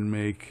if we can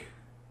make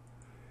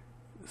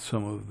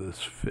some of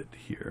this fit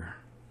here.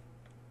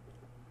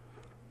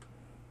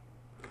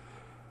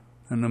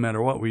 And no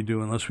matter what we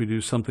do, unless we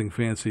do something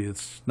fancy,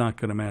 it's not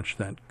going to match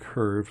that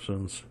curve. So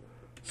let's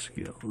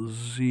scale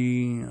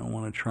Z. I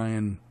want to try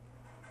and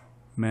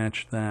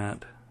match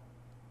that.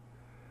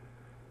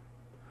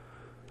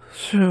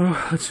 So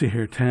let's see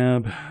here,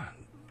 Tab,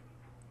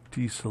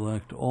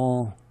 deselect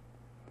all.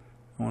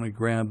 I want to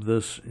grab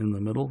this in the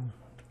middle,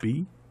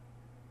 B.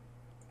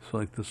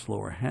 Select this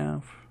lower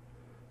half.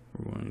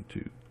 We're going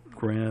to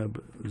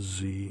grab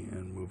Z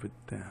and move it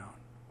down.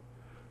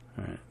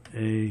 All right,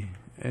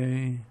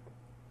 A.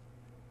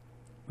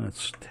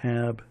 Let's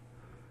Tab,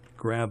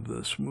 grab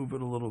this, move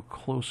it a little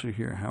closer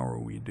here. How are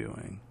we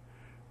doing?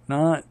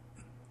 Not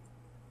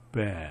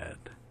bad.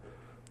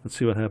 Let's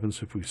see what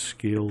happens if we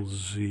scale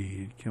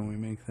Z. Can we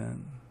make that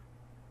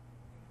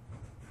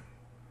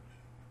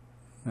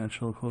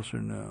match a little closer?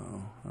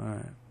 No. All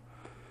right.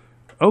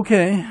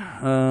 Okay.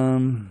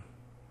 I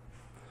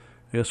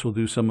guess we'll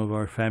do some of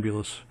our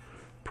fabulous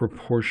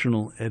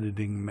proportional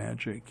editing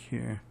magic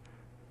here.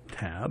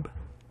 Tab,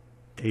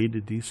 A to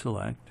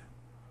deselect.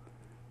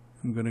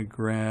 I'm going to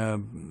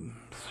grab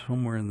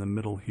somewhere in the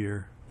middle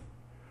here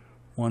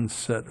one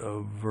set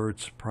of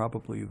verts,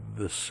 probably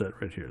this set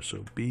right here.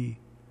 So B,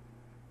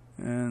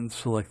 and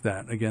select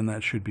that. Again,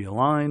 that should be a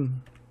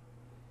line.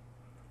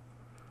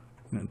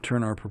 I'm going to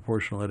turn our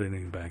proportional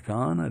editing back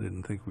on. I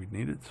didn't think we'd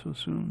need it so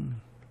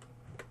soon.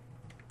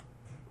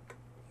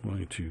 I'm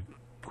going to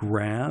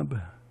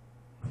grab,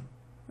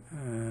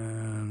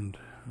 and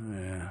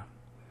yeah,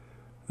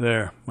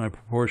 there. My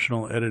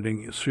proportional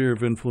editing sphere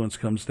of influence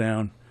comes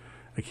down.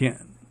 I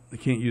can't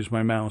use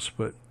my mouse,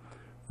 but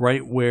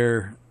right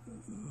where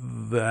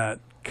that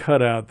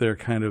cutout there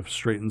kind of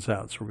straightens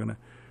out. So we're going to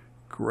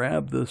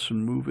grab this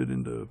and move it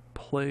into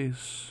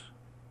place.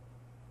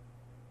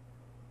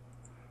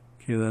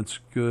 Okay, that's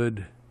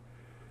good.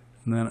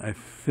 And then I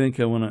think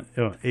I want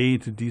to, A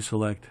to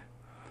deselect.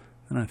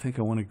 And I think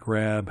I want to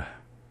grab,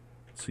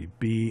 let's see,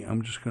 B.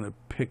 I'm just going to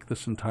pick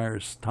this entire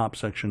top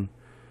section.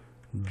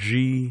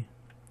 G,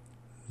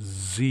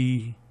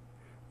 Z.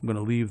 I'm going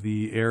to leave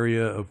the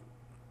area of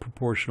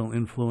proportional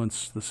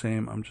influence the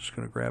same. I'm just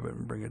going to grab it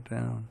and bring it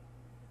down.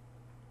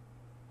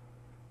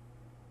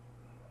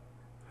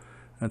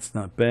 That's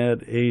not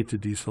bad. A to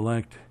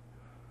deselect.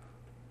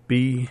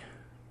 B,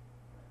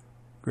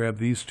 grab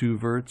these two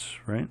verts,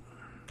 right?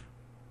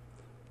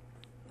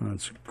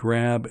 Let's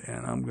grab,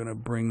 and I'm going to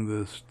bring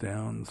this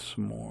down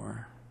some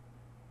more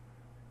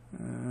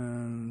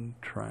and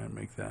try and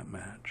make that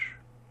match.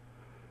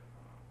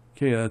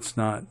 Okay, that's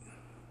not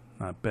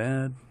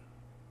bad.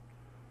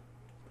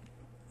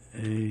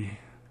 A,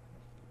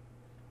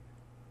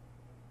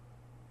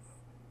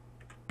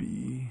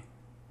 B,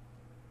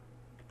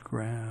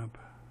 grab,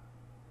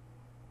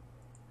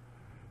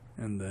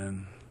 and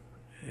then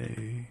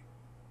A,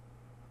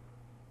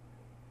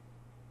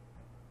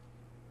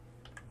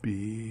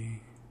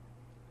 B,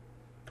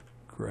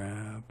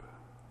 grab,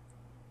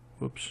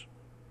 whoops,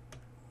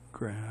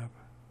 grab.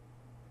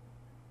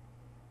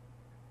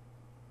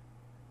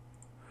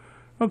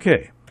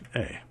 Okay,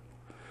 A.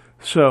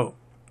 So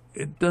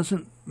it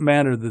doesn't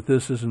matter that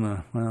this isn't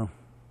a, well,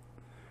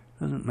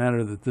 it doesn't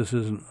matter that this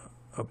isn't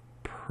a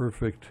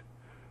perfect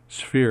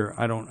sphere.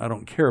 I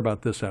don't care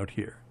about this out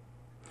here.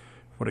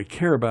 What I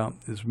care about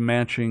is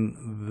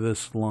matching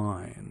this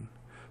line.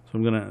 So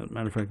I'm gonna,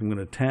 matter of fact, I'm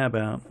gonna tab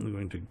out. I'm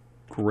going to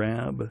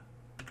grab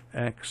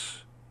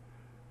X.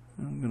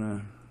 I'm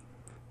gonna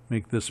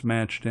make this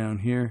match down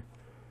here.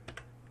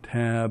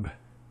 Tab.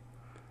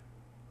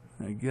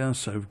 I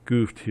guess I've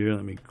goofed here.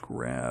 Let me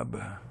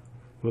grab,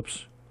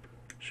 whoops,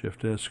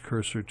 Shift S,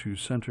 cursor to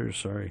center,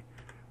 sorry.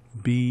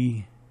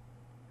 B,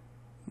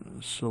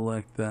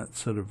 select that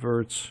set of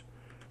verts,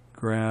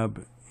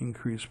 grab,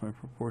 increase my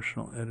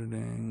proportional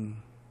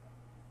editing.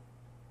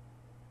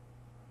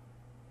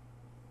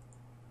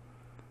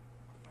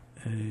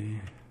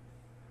 A,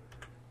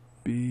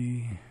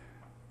 B,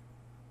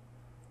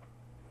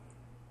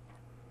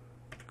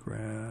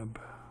 grab.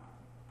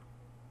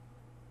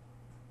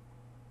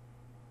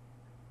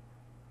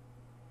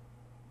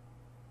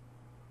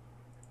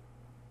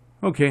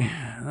 Okay,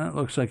 that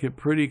looks like it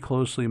pretty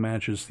closely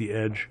matches the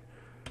edge.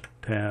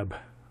 Tab.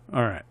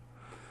 All right.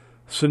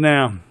 So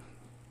now,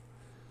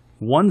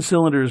 one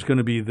cylinder is going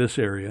to be this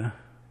area.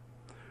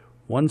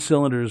 One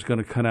cylinder is going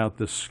to cut out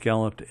this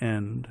scalloped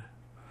end.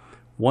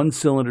 One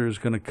cylinder is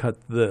going to cut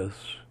this.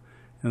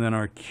 And then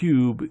our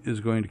cube is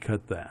going to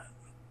cut that.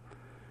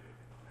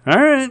 All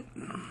right.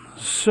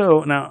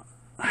 So now,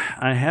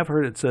 I have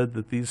heard it said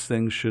that these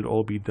things should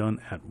all be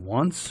done at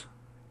once.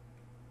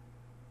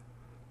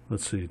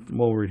 Let's see,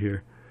 while we're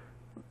here,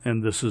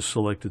 and this is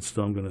selected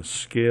still, I'm going to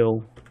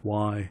scale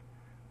Y.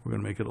 We're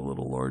going to make it a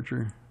little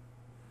larger.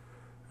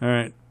 All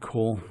right,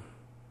 cool.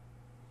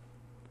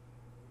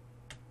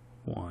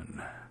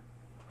 1.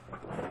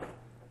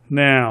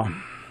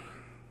 Now,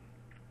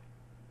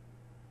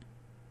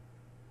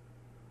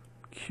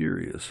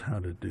 curious how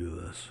to do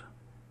this.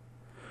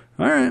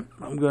 All right,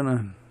 I'm going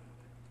to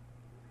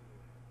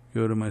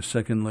go to my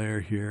second layer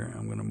here.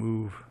 I'm going to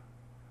move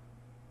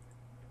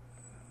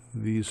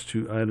these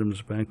two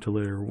items back to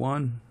layer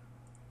 1.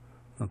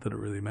 Not that it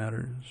really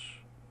matters.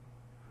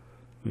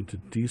 I'm going to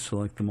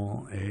deselect them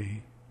all,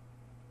 A.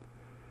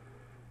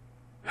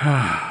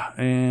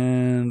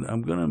 And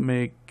I'm going to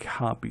make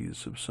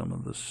copies of some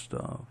of this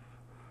stuff.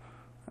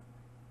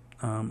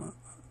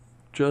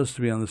 Just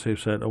to be on the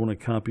safe side, I want a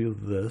copy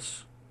of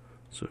this.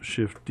 So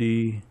Shift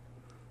D,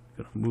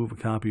 I'm going to move a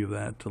copy of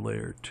that to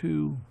layer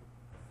 2.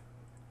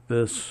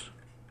 This,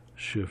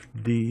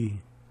 Shift D,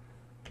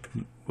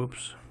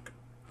 whoops.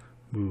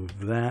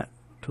 Move that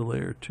to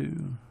layer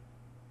 2.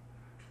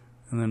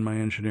 And then my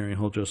engineering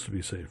hull, just to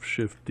be safe,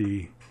 Shift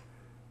D,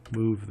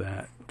 move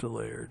that to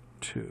layer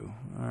 2.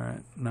 All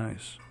right,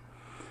 nice.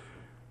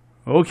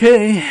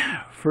 Okay,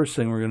 first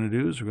thing we're going to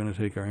do is we're going to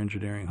take our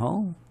engineering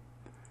hull,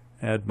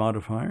 add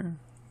modifier,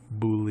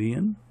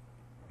 Boolean.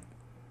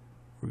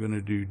 We're going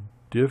to do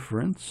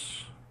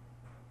difference.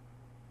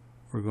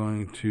 We're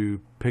going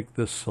to pick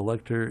this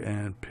selector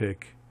and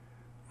pick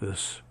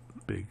this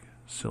big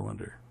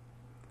cylinder.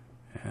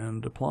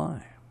 And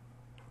apply.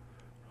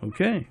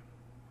 Okay.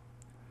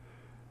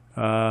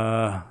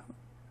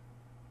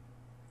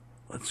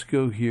 Let's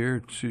go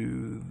here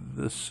to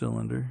this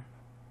cylinder.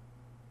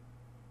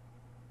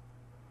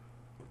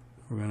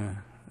 We're going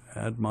to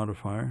add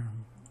modifier,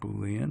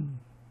 Boolean,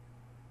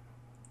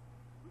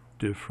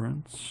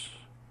 difference.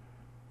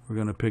 We're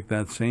going to pick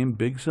that same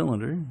big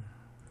cylinder.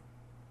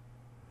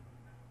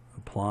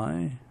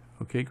 Apply.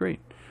 Okay,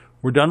 great.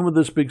 We're done with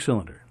this big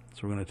cylinder.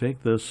 So we're going to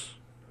take this,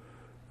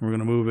 and we're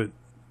going to move it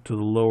to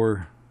the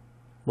lower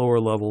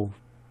level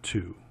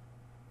 2.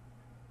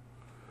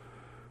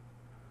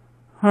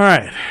 All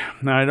right,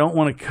 now I don't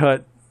want to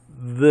cut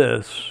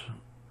this,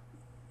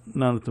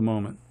 not at the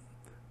moment,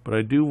 but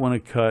I do want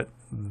to cut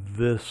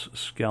this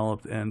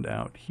scalloped end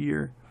out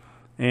here,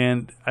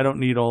 and I don't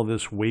need all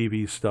this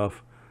wavy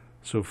stuff.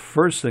 So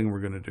first thing we're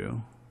going to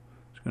do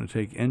is going to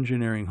take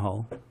engineering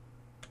hull,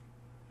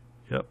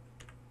 yep,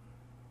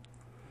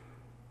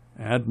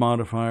 add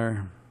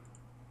modifier,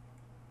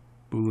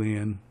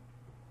 Boolean,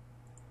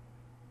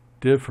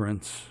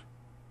 difference,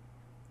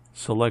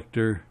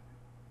 selector,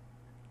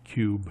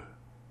 cube,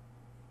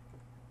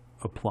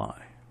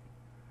 apply.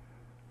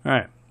 All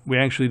right, we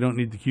actually don't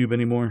need the cube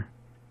anymore.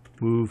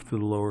 Move to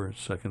the lower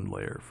second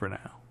layer for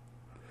now.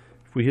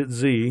 If we hit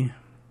Z,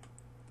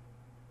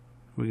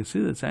 we can see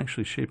that it's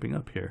actually shaping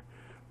up here,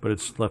 but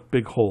it's left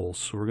big holes,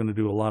 so we're going to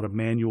do a lot of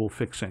manual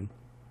fixing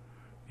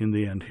in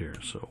the end here.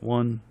 So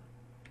 1,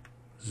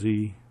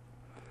 Z.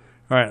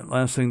 All right,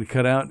 last thing to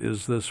cut out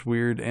is this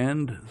weird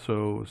end,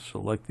 so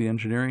select the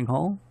engineering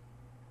hull,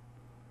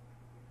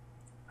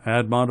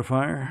 add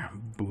modifier,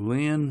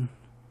 Boolean,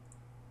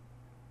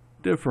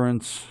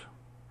 difference,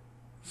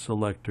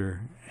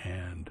 selector,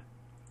 and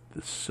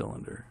this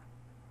cylinder.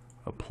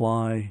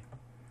 Apply,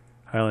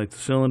 highlight the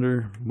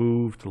cylinder,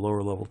 move to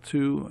lower level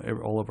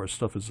 2, all of our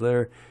stuff is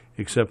there,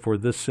 except for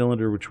this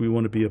cylinder, which we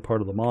want to be a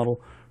part of the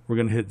model. We're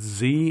going to hit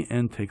Z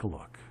and take a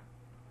look.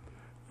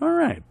 All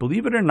right,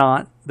 believe it or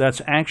not,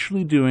 that's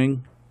actually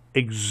doing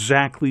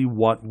exactly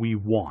what we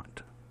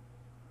want.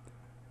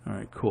 All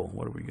right, cool.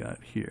 What do we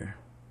got here?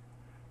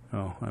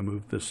 Oh, I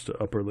moved this to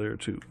upper layer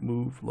 2.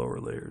 Move lower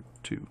layer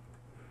 2.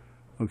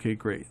 Okay,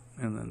 great.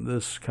 And then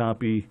this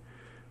copy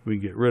we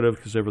can get rid of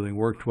because everything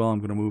worked well. I'm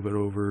going to move it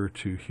over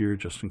to here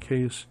just in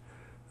case.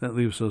 That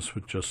leaves us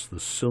with just the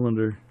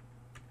cylinder.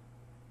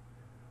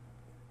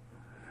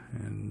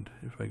 And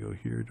if I go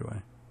here, do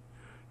I?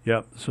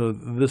 Yep, so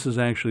this is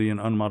actually an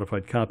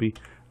unmodified copy.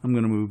 I'm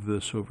going to move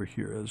this over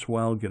here as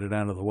well, get it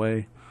out of the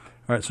way.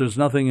 All right, so there's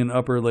nothing in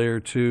upper layer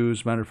 2.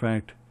 As a matter of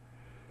fact,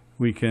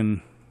 we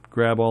can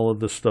grab all of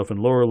this stuff in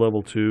lower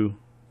level 2.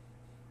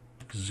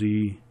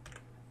 Z,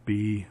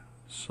 B,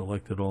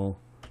 select it all,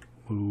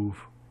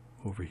 move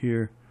over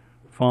here.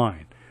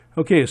 Fine.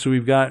 Okay, so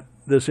we've got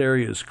this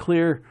area is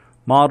clear.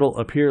 Model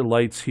up here,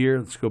 lights here.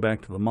 Let's go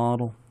back to the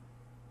model.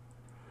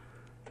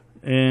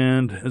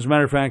 And as a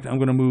matter of fact, I'm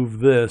going to move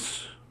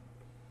this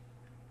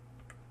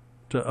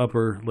to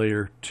upper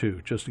layer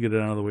 2, just to get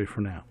it out of the way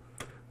for now.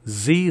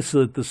 Z so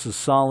that this is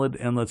solid,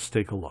 and let's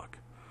take a look.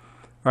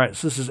 All right,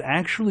 so this is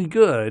actually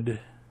good.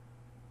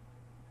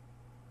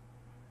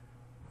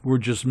 We're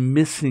just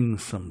missing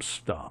some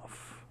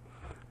stuff.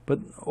 But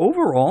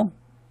overall,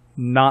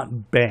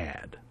 not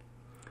bad.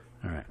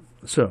 All right,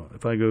 so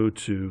if I go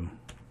to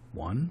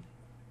 1,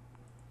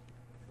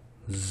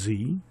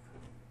 Z,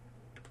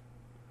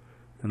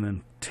 and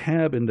then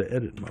tab into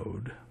edit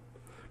mode.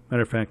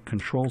 Matter of fact,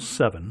 Control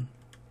 7.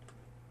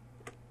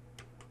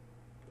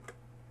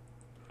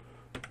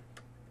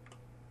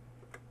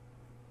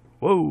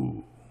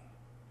 Whoa.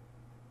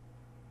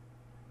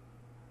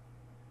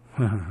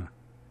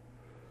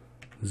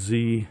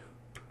 Z,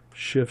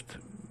 Shift,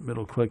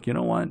 middle click. You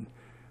know what?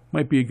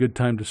 Might be a good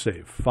time to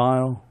save.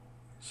 File,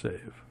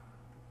 save.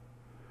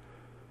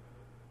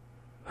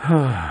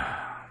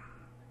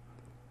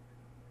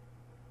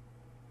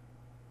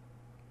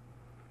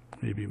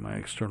 Maybe my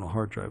external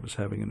hard drive is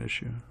having an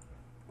issue.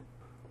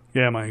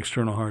 Yeah, my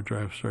external hard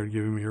drive started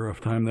giving me a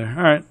rough time there.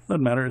 All right,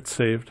 doesn't matter. It's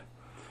saved.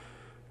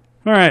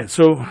 All right,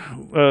 so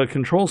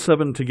Control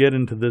 7 to get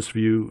into this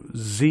view.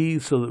 Z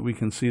so that we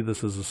can see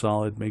this as a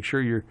solid. Make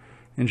sure your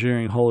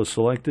engineering hull is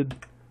selected.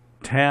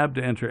 Tab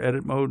to enter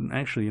edit mode. And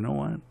actually, you know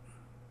what?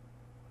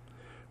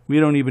 We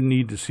don't even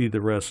need to see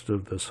the rest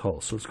of this hull.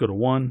 So let's go to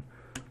 1.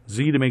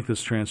 Z to make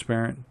this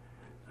transparent.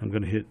 I'm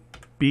going to hit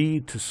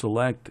B to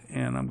select,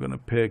 and I'm going to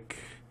pick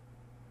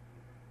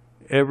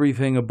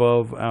everything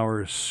above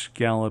our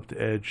scalloped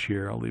edge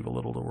here. I'll leave a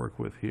little to work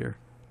with here.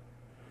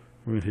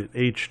 We're going to hit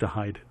H to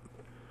hide it.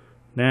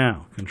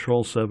 Now,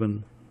 Control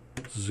 7,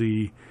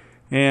 Z,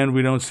 and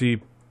we don't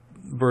see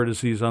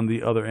vertices on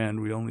the other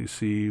end. We only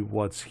see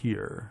what's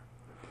here.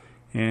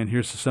 And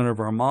here's the center of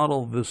our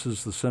model. This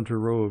is the center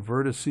row of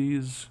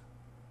vertices.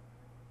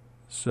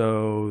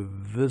 So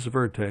this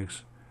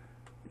vertex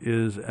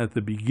is at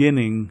the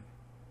beginning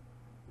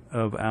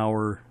of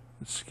our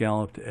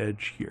scalloped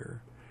edge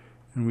here.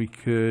 And we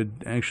could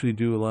actually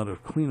do a lot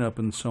of cleanup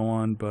and so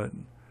on, but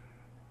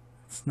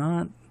it's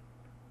not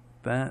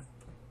that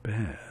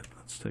bad.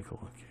 Let's take a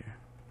look here.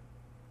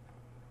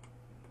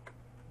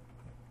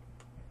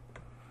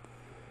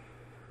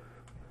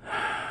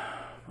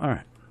 All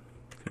right,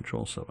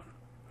 Control 7.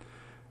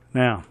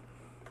 Now,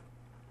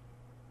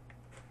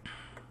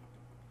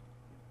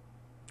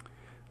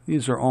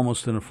 these are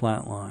almost in a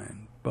flat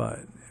line,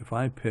 but if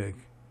I pick,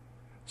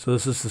 so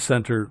this is the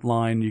center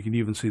line. You can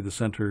even see the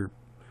center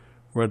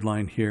red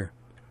line here.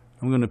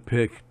 I'm going to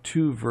pick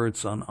 2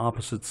 verts on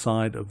opposite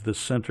side of this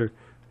center.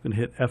 I'm going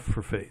to hit F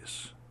for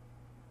face.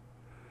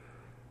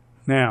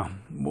 Now,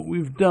 what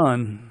we've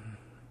done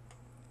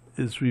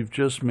is we've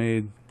just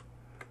made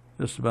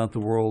just about the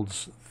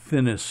world's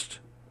thinnest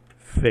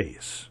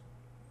face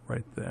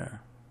right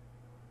there.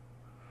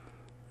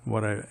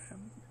 You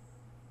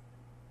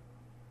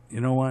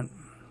know what?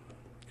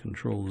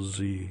 Control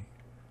Z.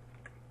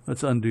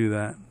 Let's undo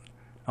that.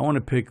 I want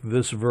to pick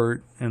this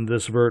vert and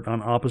this vert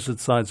on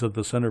opposite sides of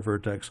the center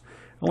vertex.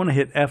 I want to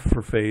hit F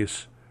for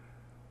face,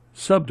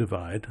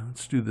 subdivide.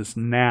 Let's do this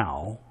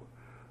now.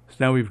 So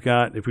now we've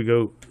got, if we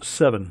go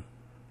 7,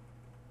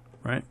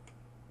 right?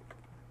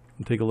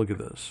 And take a look at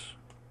this.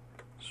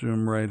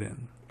 Zoom right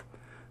in.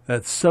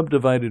 That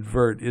subdivided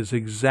vert is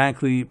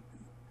exactly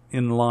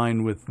in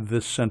line with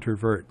this center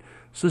vert.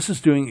 So this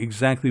is doing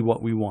exactly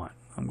what we want.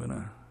 I'm going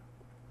to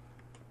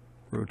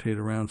rotate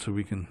around so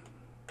we can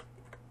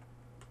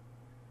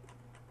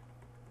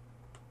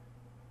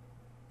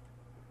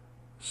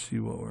see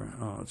what we're,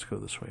 oh, let's go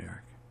this way,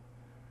 Eric.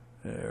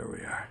 There we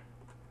are.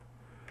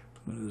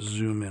 I'm going to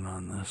zoom in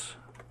on this.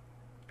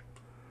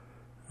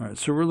 All right,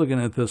 so we're looking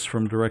at this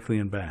from directly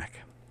in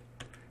back.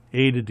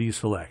 A to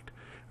deselect.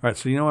 All right,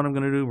 so you know what I'm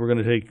going to do? We're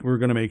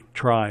going to make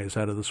tries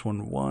out of this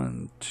one.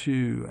 1,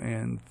 2,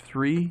 and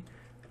 3.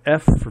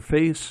 F for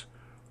face.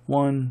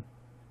 1,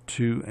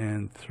 2,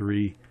 and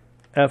 3.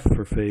 F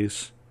for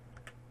face.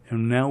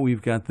 And now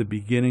we've got the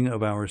beginning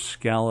of our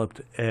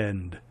scalloped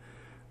end.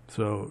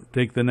 So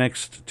take the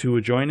next two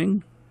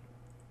adjoining.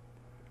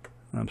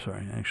 I'm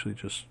sorry, actually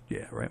just,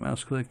 yeah, right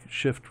mouse click,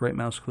 shift right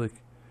mouse click,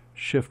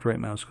 shift right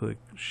mouse click,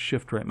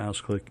 shift right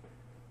mouse click,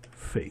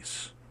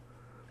 face.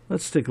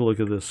 Let's take a look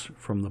at this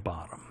from the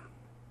bottom.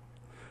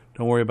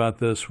 Don't worry about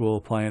this, we'll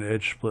apply an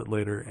edge split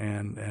later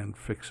and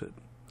fix it.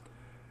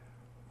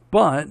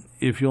 But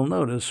if you'll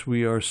notice,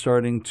 we are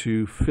starting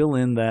to fill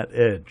in that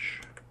edge.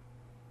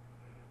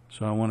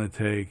 So I want to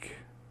take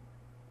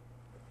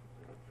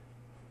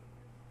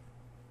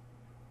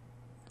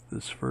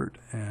this vert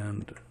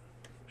and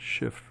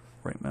shift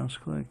right mouse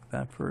click,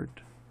 that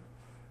vert,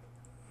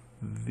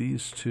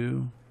 these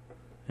two,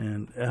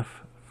 and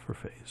F for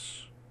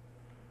face.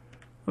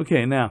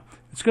 Okay, now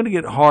it's going to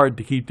get hard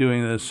to keep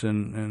doing this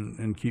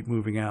and keep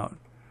moving out.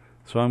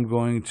 So I'm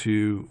going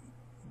to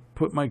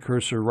put my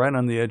cursor right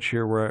on the edge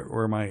here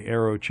where my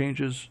arrow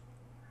changes.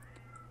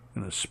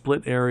 I'm going to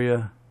split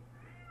area.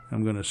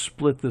 I'm going to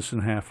split this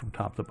in half from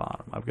top to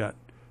bottom. I've got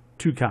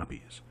two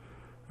copies.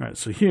 All right,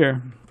 so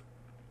here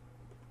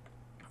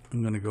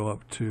I'm going to go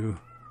up to,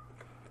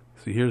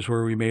 see, here's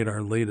where we made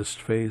our latest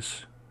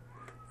face.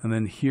 And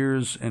then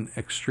here's an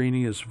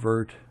extraneous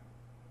vert.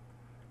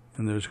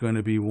 And there's going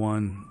to be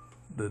one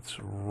that's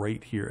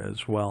right here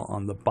as well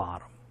on the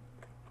bottom.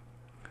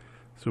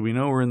 So we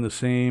know we're in the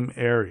same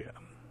area.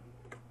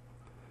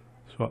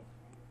 So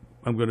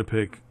I'm going to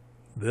pick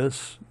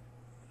this,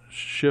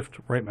 shift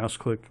right mouse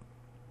click,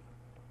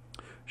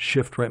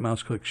 shift right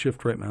mouse click,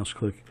 shift right mouse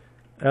click,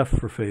 F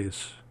for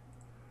face,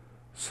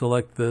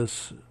 select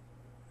this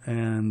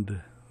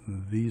and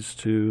these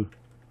two.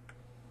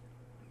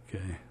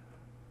 Okay,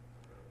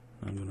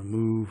 I'm going to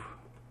move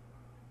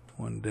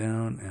one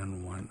down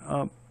and one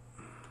up.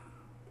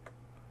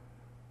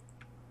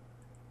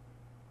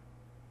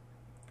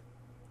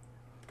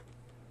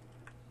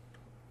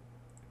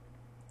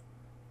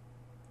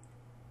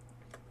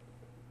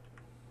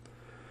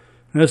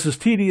 And this is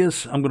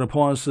tedious. I'm going to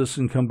pause this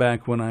and come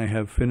back when I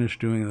have finished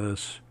doing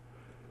this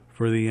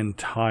for the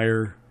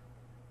entire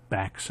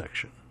back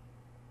section.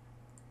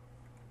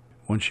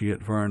 Once you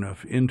get far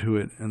enough into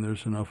it and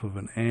there's enough of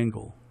an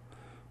angle,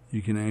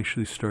 you can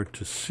actually start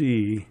to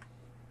see,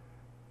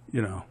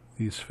 you know,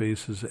 these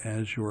faces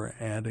as you're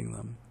adding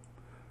them.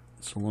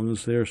 So long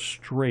as they're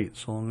straight,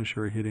 so long as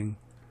you're hitting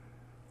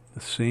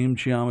the same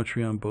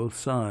geometry on both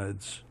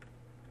sides,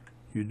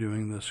 you're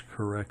doing this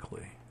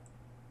correctly.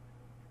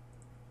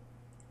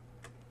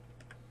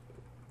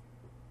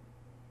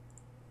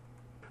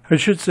 I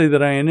should say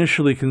that I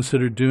initially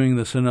considered doing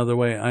this another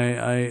way.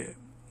 I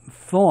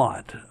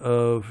thought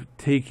of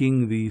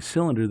taking the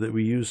cylinder that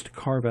we used to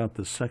carve out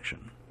this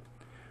section,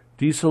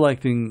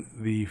 deselecting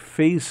the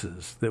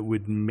faces that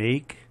would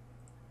make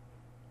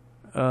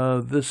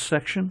this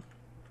section,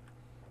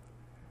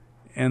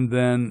 and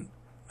then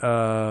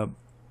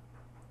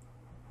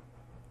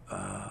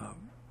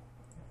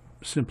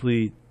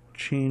simply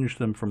change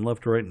them from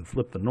left to right and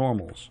flip the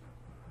normals.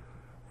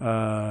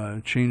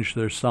 Change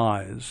their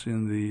size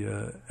in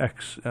the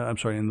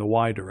in the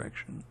Y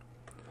direction,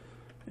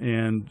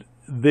 and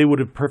they would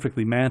have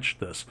perfectly matched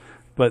this.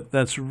 But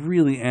that's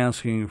really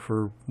asking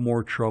for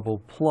more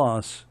trouble.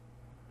 Plus,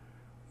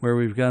 where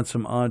we've got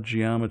some odd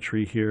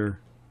geometry here,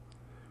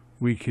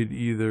 we could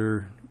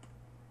either,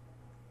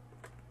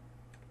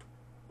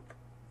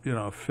 you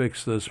know,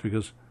 fix this,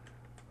 because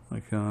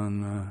like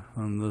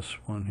on this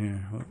one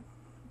here, oh,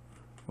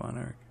 come on,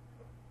 Eric.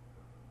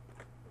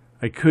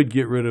 I could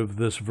get rid of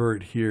this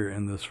vert here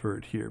and this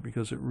vert here,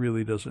 because it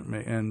really doesn't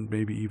make, and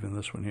maybe even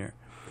this one here,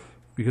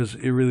 because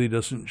it really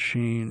doesn't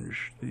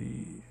change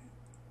the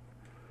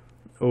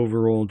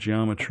overall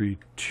geometry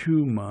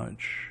too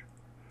much.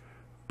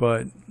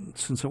 But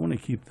since I want to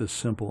keep this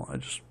simple,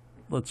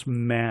 let's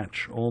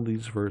match all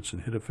these verts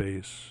and hit a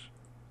face.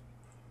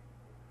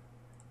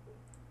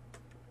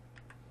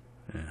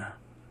 Yeah,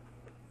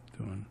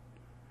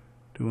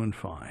 doing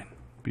fine.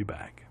 Be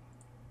back.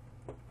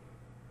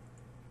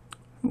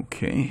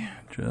 Okay,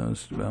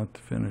 just about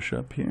to finish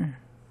up here.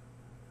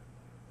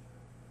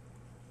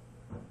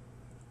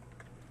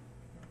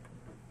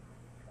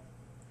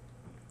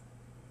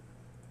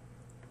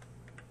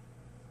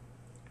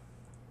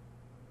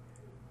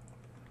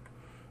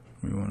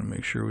 We want to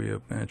make sure we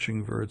have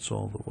matching verts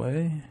all the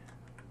way.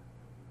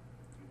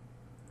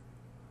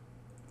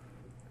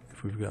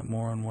 If we've got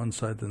more on one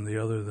side than the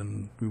other,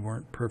 then we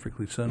weren't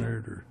perfectly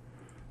centered or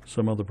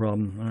some other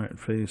problem. All right,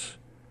 face.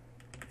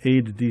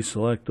 A to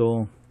deselect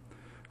all.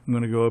 I'm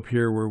going to go up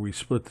here where we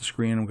split the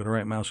screen. I'm going to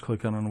right mouse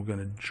click on it and I'm going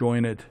to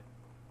join it.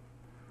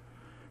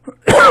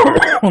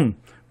 I'm going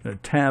to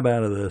tab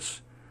out of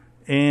this,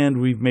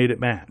 and we've made it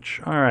match.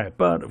 All right,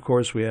 but of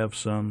course we have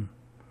some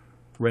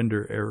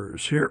render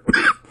errors here.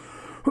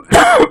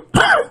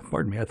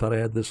 Pardon me, I thought I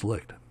had this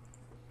licked.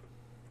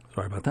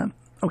 Sorry about that.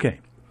 Okay,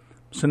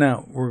 so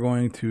now we're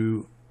going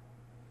to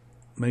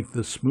make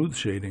this smooth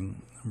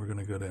shading. We're going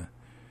to go to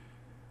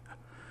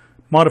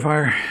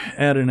modifier,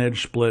 add an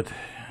edge split,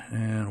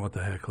 and what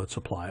the heck, let's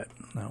apply it.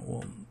 Now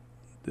we'll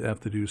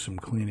have to do some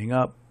cleaning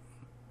up.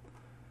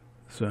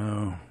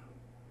 So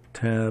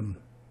tab,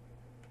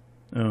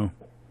 oh,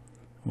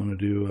 I want to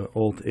do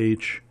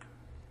Alt-H,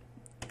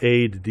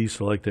 A to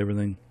deselect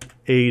everything,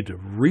 A to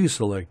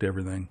reselect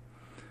everything.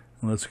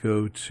 Let's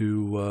go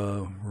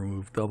to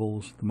remove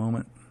doubles at the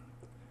moment,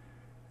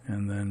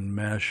 and then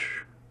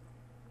mesh,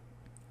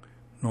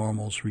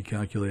 normals,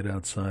 recalculate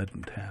outside,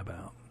 and tab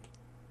out.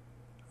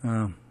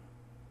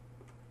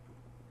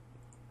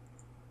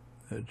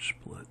 Edge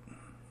split.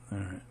 All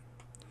right.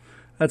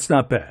 That's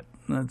not bad.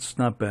 That's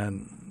not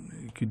bad.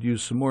 You could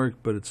use some work,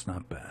 but it's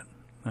not bad.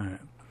 All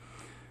right.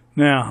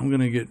 Now, I'm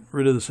going to get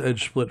rid of this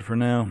edge split for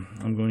now.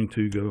 I'm going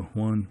to go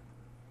 1,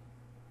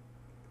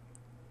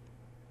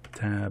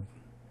 tab,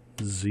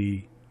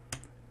 Z,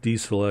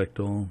 deselect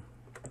all.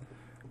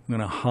 I'm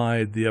going to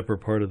hide the upper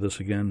part of this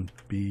again,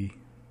 B,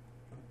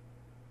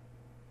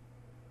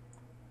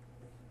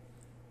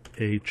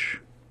 H,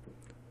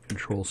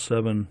 Control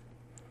 7.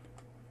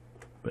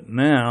 But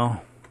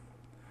now,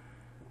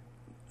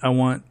 I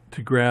want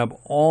to grab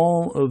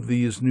all of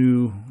these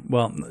new,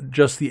 well,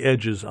 just the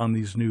edges on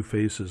these new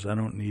faces. I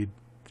don't need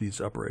these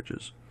upper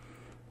edges.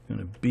 I'm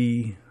going to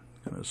B,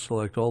 I'm going to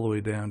select all the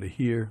way down to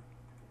here.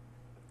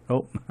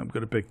 Oh, I'm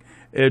going to pick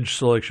edge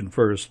selection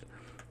first,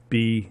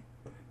 B,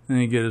 and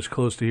then get as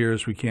close to here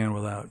as we can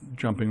without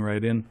jumping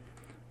right in.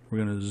 We're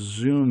going to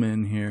zoom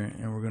in here,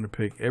 and we're going to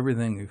pick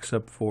everything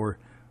except for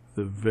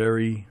the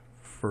very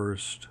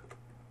first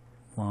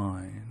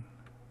line.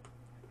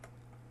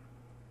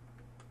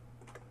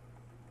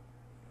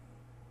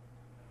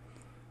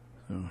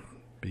 So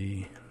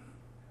B,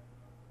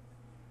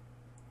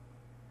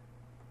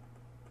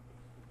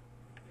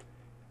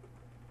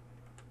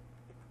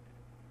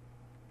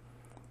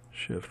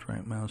 Shift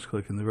right mouse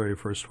click, and the very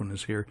first one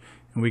is here,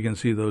 and we can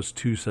see those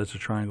two sets of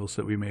triangles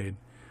that we made.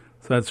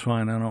 So that's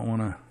fine. I don't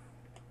want to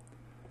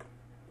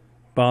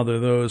bother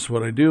those.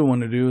 What I do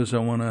want to do is I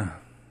want to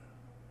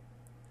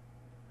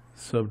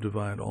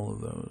subdivide all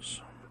of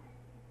those.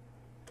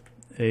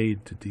 A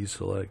to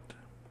deselect.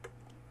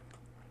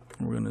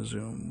 We're going to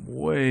zoom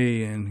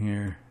way in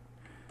here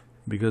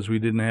because we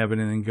didn't have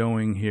anything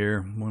going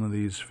here. One of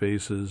these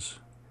faces,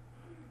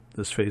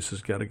 this face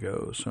has got to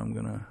go, so I'm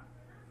going to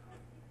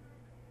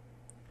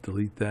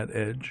delete that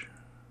edge.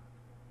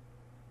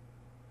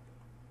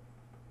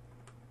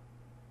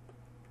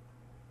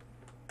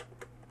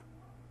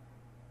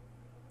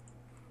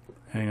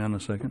 Hang on a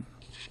second.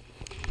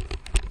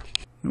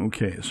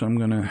 Okay, so I'm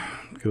going to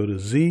go to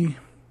Z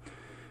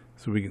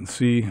so we can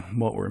see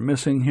what we're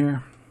missing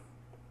here.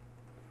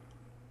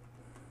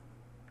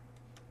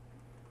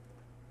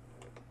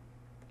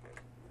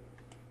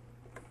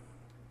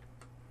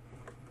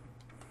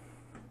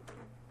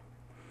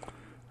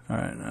 All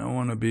right, now I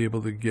want to be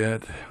able to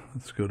get,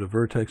 let's go to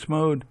vertex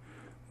mode.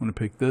 I'm going to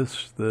pick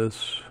this,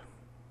 this,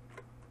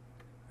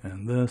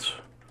 and this.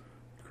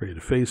 Create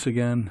a face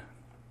again.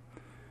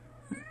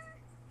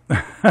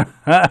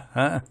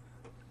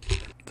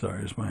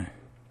 Sorry, it's my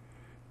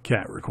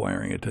cat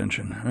requiring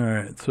attention. All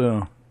right,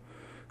 so,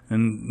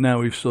 and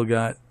now we've still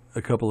got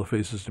a couple of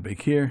faces to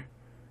make here.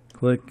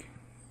 Click,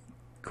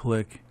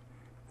 click,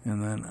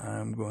 and then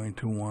I'm going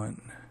to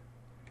want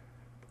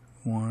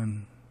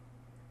 1,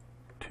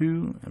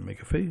 2, and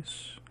make a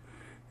face,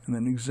 and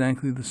then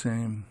exactly the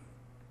same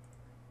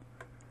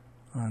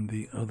on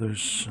the other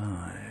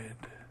side.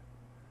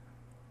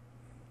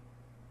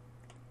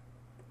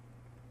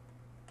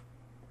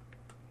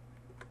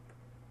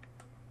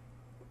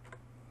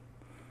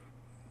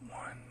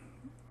 One,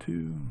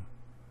 2,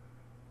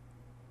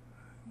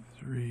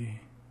 3,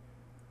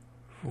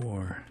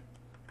 4,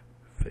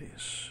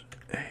 face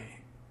A.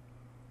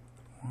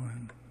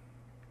 1,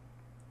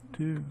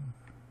 2,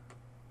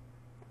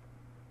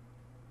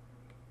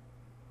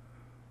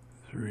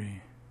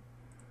 3,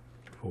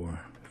 4,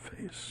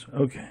 face.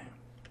 Okay.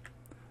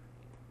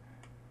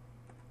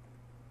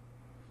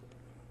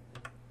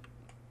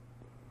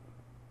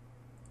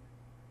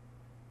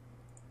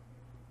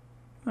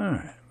 All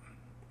right.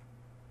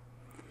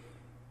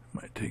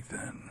 Might take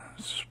that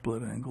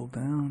split angle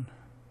down.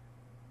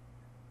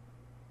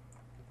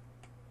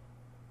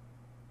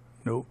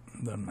 Nope,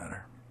 doesn't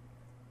matter.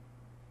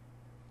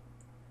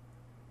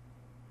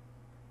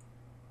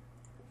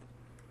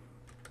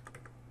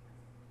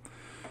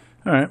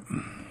 All right,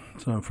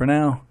 so for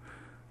now,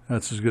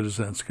 that's as good as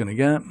that's going to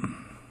get.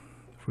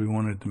 If we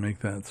wanted to make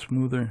that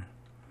smoother,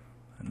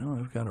 I know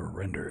I've got a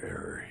render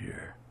error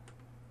here.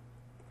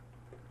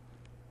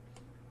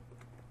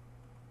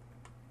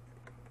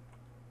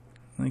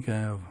 I think I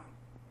have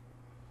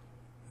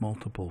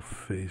multiple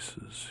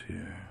faces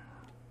here.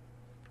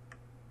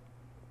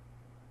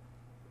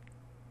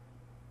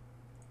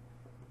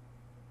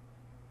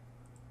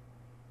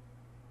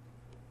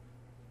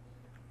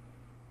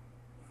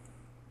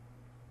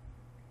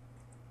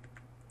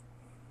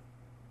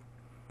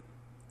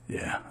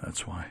 Yeah,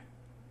 that's why.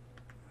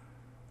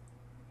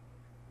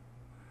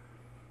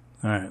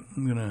 All right,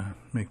 I'm going to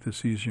make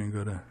this easier and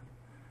go to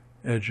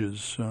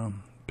edges.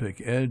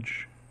 Pick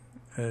edge,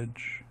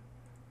 edge,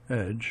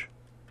 edge,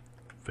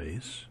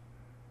 face,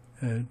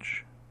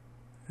 edge,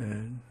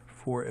 edge,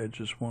 4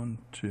 edges, 1,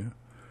 2,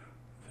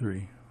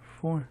 3,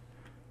 4,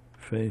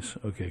 face.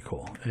 Okay,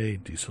 cool. A,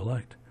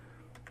 deselect.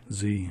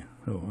 Z,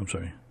 oh, I'm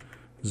sorry.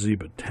 Z,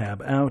 but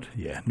tab out.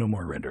 Yeah, no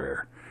more render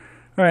error.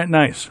 All right,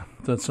 nice.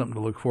 That's something to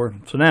look for.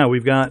 So now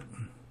we've got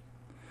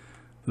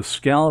the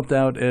scalloped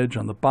out edge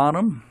on the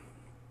bottom.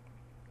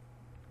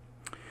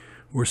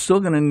 We're still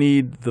going to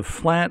need the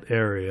flat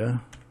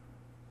area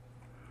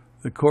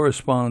that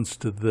corresponds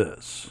to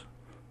this.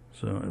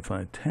 So if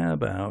I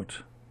tab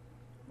out,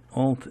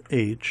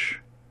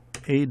 Alt-H,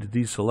 A to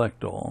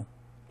deselect all,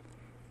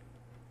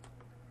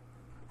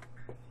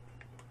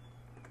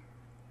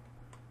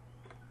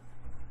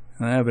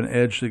 and I have an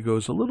edge that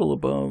goes a little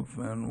above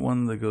and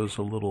one that goes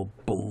a little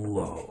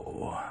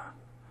below.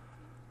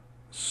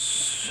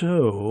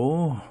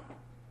 So,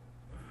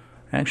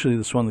 actually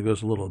this one that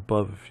goes a little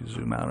above, if you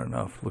zoom out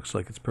enough, looks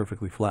like it's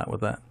perfectly flat with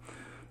that.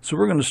 So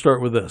we're going to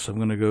start with this. I'm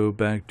going to go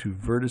back to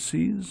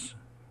vertices,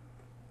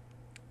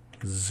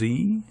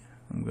 Z,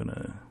 I'm going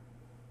to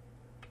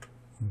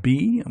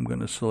B, I'm going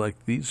to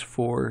select these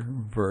 4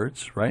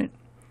 verts, right?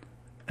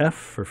 F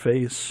for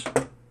face,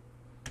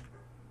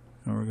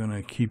 and we're going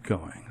to keep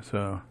going.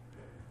 So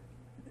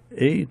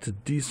A to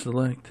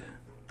deselect,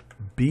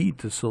 B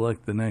to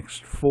select the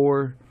next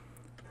 4,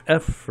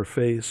 F for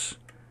face,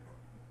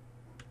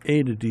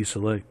 A to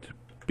deselect,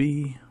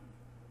 B,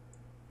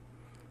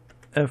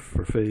 F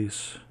for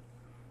face,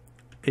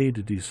 A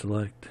to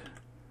deselect,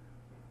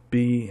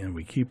 B, and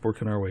we keep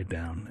working our way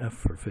down. F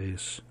for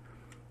face,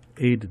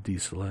 A to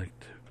deselect,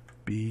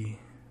 B,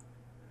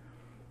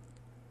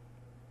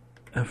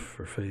 F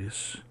for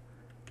face,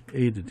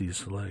 A to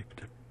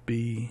deselect,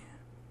 B,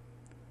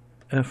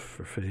 F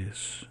for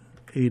face,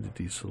 A to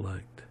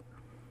deselect,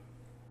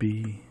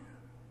 B,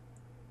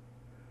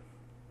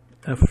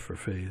 F for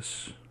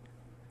face,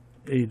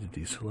 A to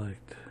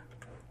deselect,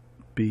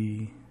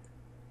 B,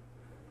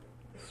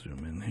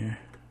 zoom in here,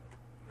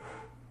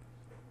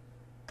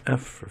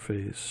 F for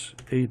face,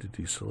 A to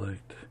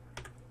deselect,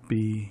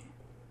 B,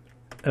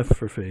 F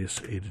for face,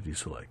 A to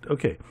deselect.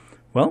 Okay,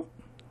 well,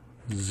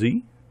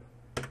 Z,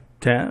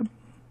 tab.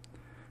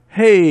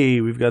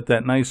 Hey, we've got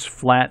that nice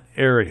flat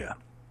area.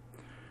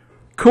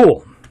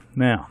 Cool.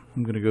 Now,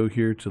 I'm going to go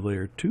here to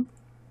layer 2. I'm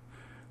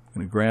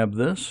going to grab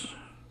this,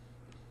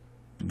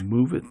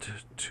 move it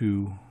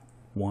to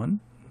 1.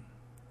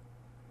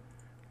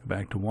 Go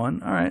back to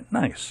 1. All right,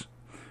 nice.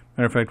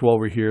 Matter of fact, while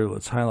we're here,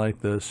 let's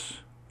highlight this.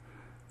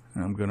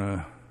 And I'm going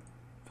to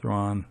throw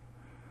on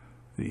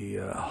the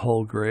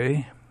hull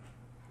gray.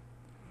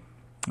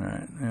 All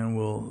right, and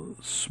we'll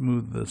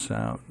smooth this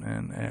out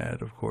and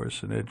add, of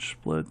course, an edge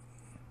split.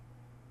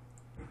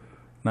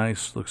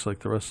 Nice, looks like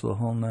the rest of the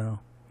hull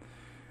now.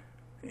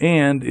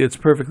 And it's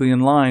perfectly in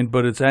line,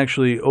 but it's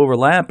actually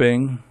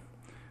overlapping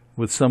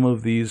with some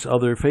of these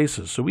other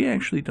faces. So we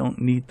actually don't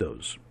need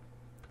those.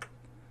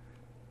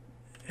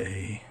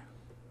 A,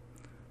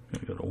 I'm going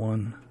to go to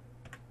 1,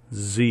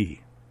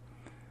 Z.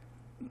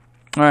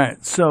 All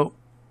right, so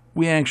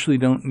we actually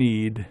don't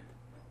need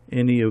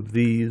any of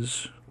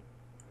these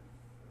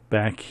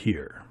back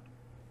here.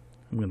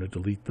 I'm going to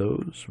delete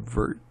those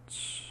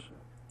verts.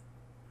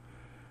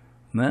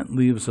 And that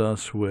leaves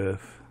us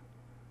with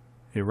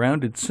a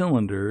rounded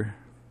cylinder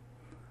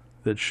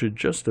that should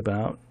just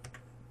about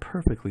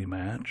perfectly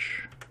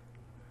match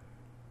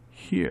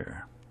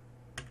here.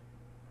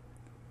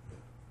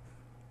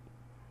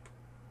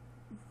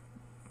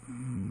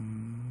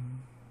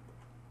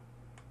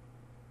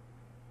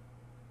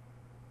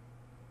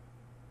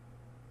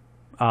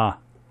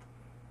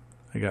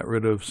 I got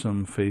rid of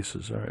some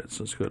faces. All right,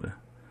 so let's go to,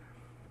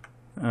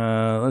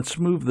 let's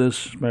move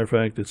this. As a matter of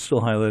fact, it's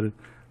still highlighted.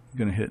 I'm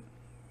going to hit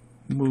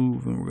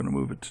move, and we're going to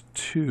move it to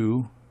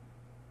 2.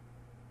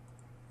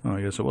 Oh,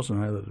 I guess it wasn't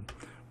highlighted.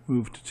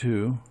 Move to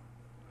 2.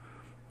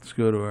 Let's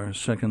go to our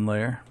second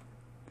layer.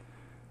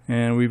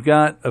 And we've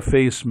got a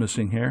face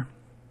missing here.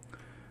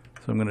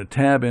 So I'm going to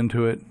tab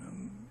into it.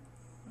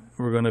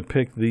 We're going to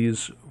pick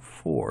these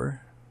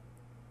 4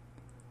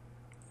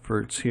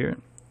 verts here.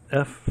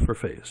 F for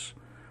face.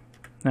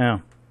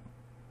 Now,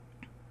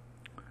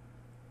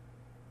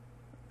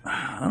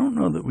 I don't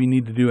know that we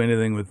need to do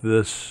anything with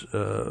this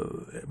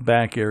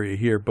back area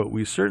here, but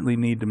we certainly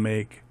need to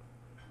make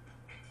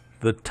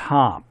the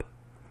top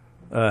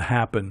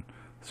happen.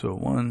 So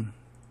 1,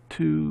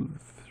 2,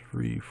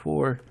 3,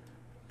 4,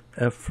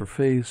 F for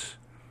face,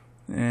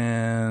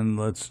 and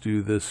let's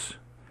do this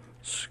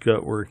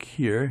scut work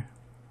here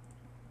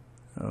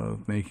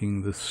of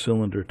making the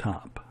cylinder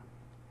top.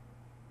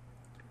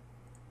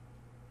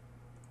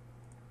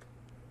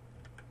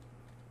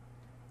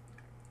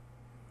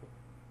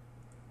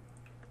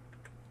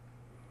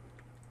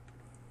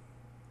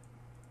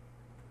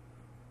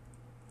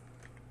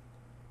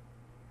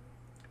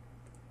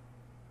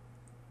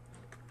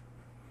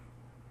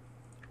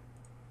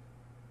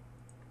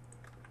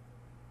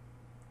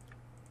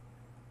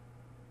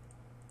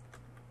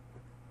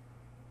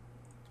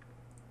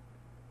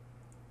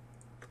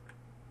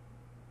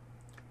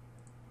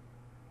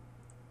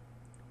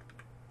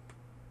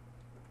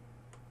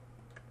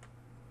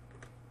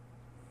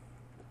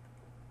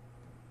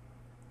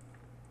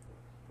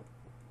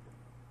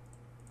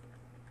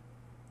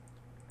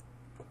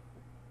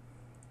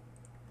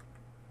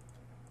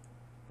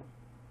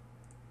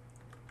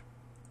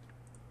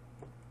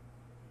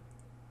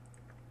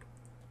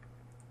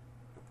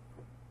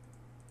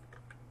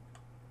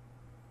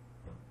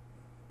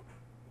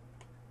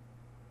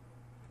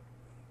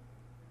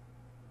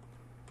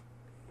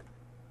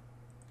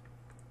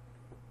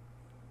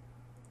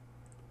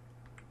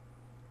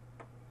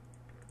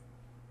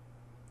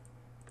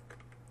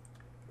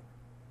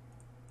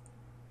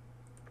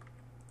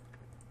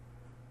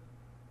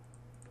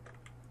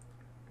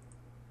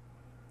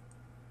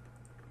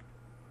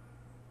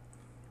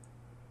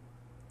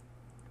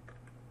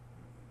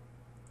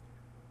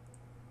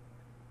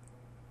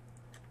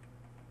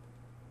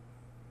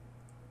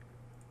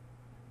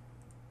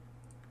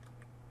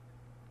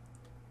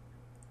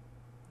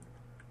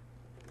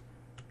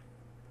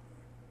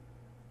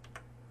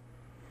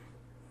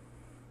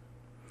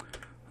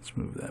 Let's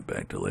move that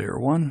back to layer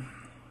 1.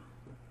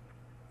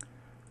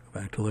 Go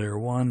back to layer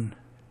 1.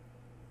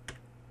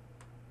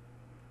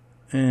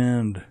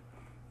 And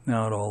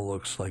now it all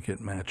looks like it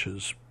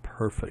matches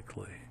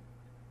perfectly.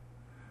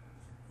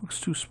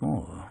 Looks too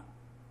small though.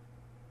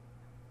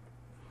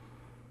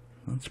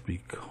 That's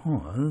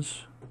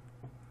because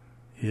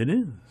it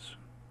is.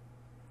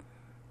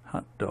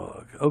 Hot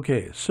dog.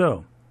 Okay,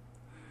 so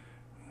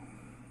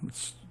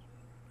let's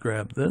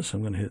grab this.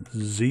 I'm going to hit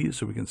Z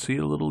so we can see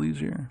it a little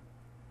easier.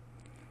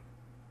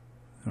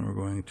 And we're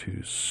going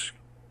to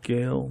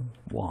scale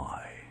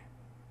Y.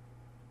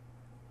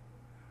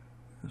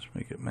 Just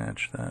make it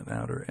match that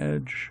outer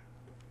edge.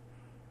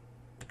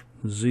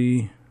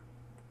 Z.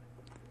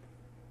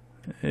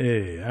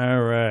 Hey,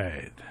 all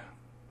right.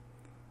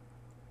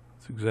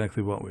 That's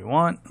exactly what we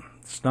want.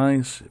 It's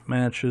nice. It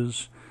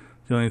matches.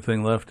 The only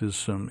thing left is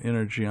some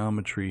inner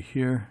geometry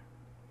here.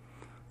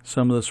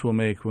 Some of this we'll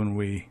make when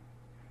we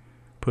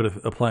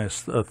apply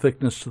a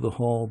thickness to the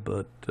hull,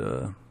 but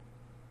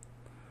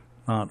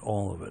not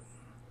all of it.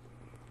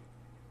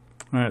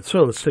 All right,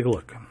 so let's take a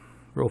look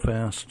real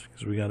fast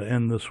because we got to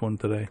end this one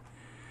today.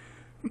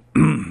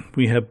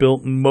 We have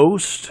built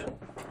most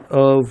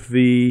of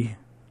the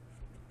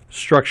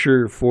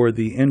structure for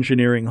the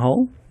engineering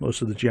hull.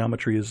 Most of the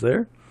geometry is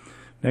there.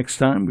 Next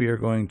time we are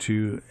going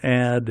to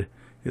add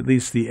at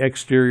least the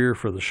exterior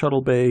for the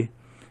shuttle bay,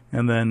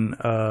 and then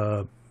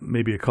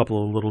maybe a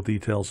couple of little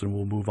details, and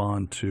we'll move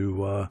on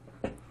to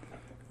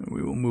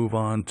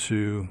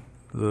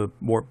the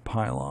warp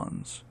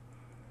pylons.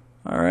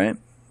 All right.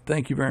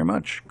 Thank you very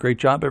much. Great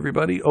job,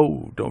 everybody.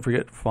 Oh, don't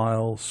forget,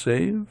 file,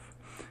 save.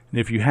 And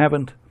if you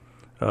haven't,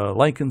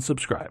 like and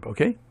subscribe,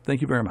 okay?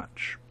 Thank you very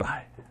much.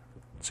 Bye.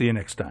 See you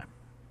next time.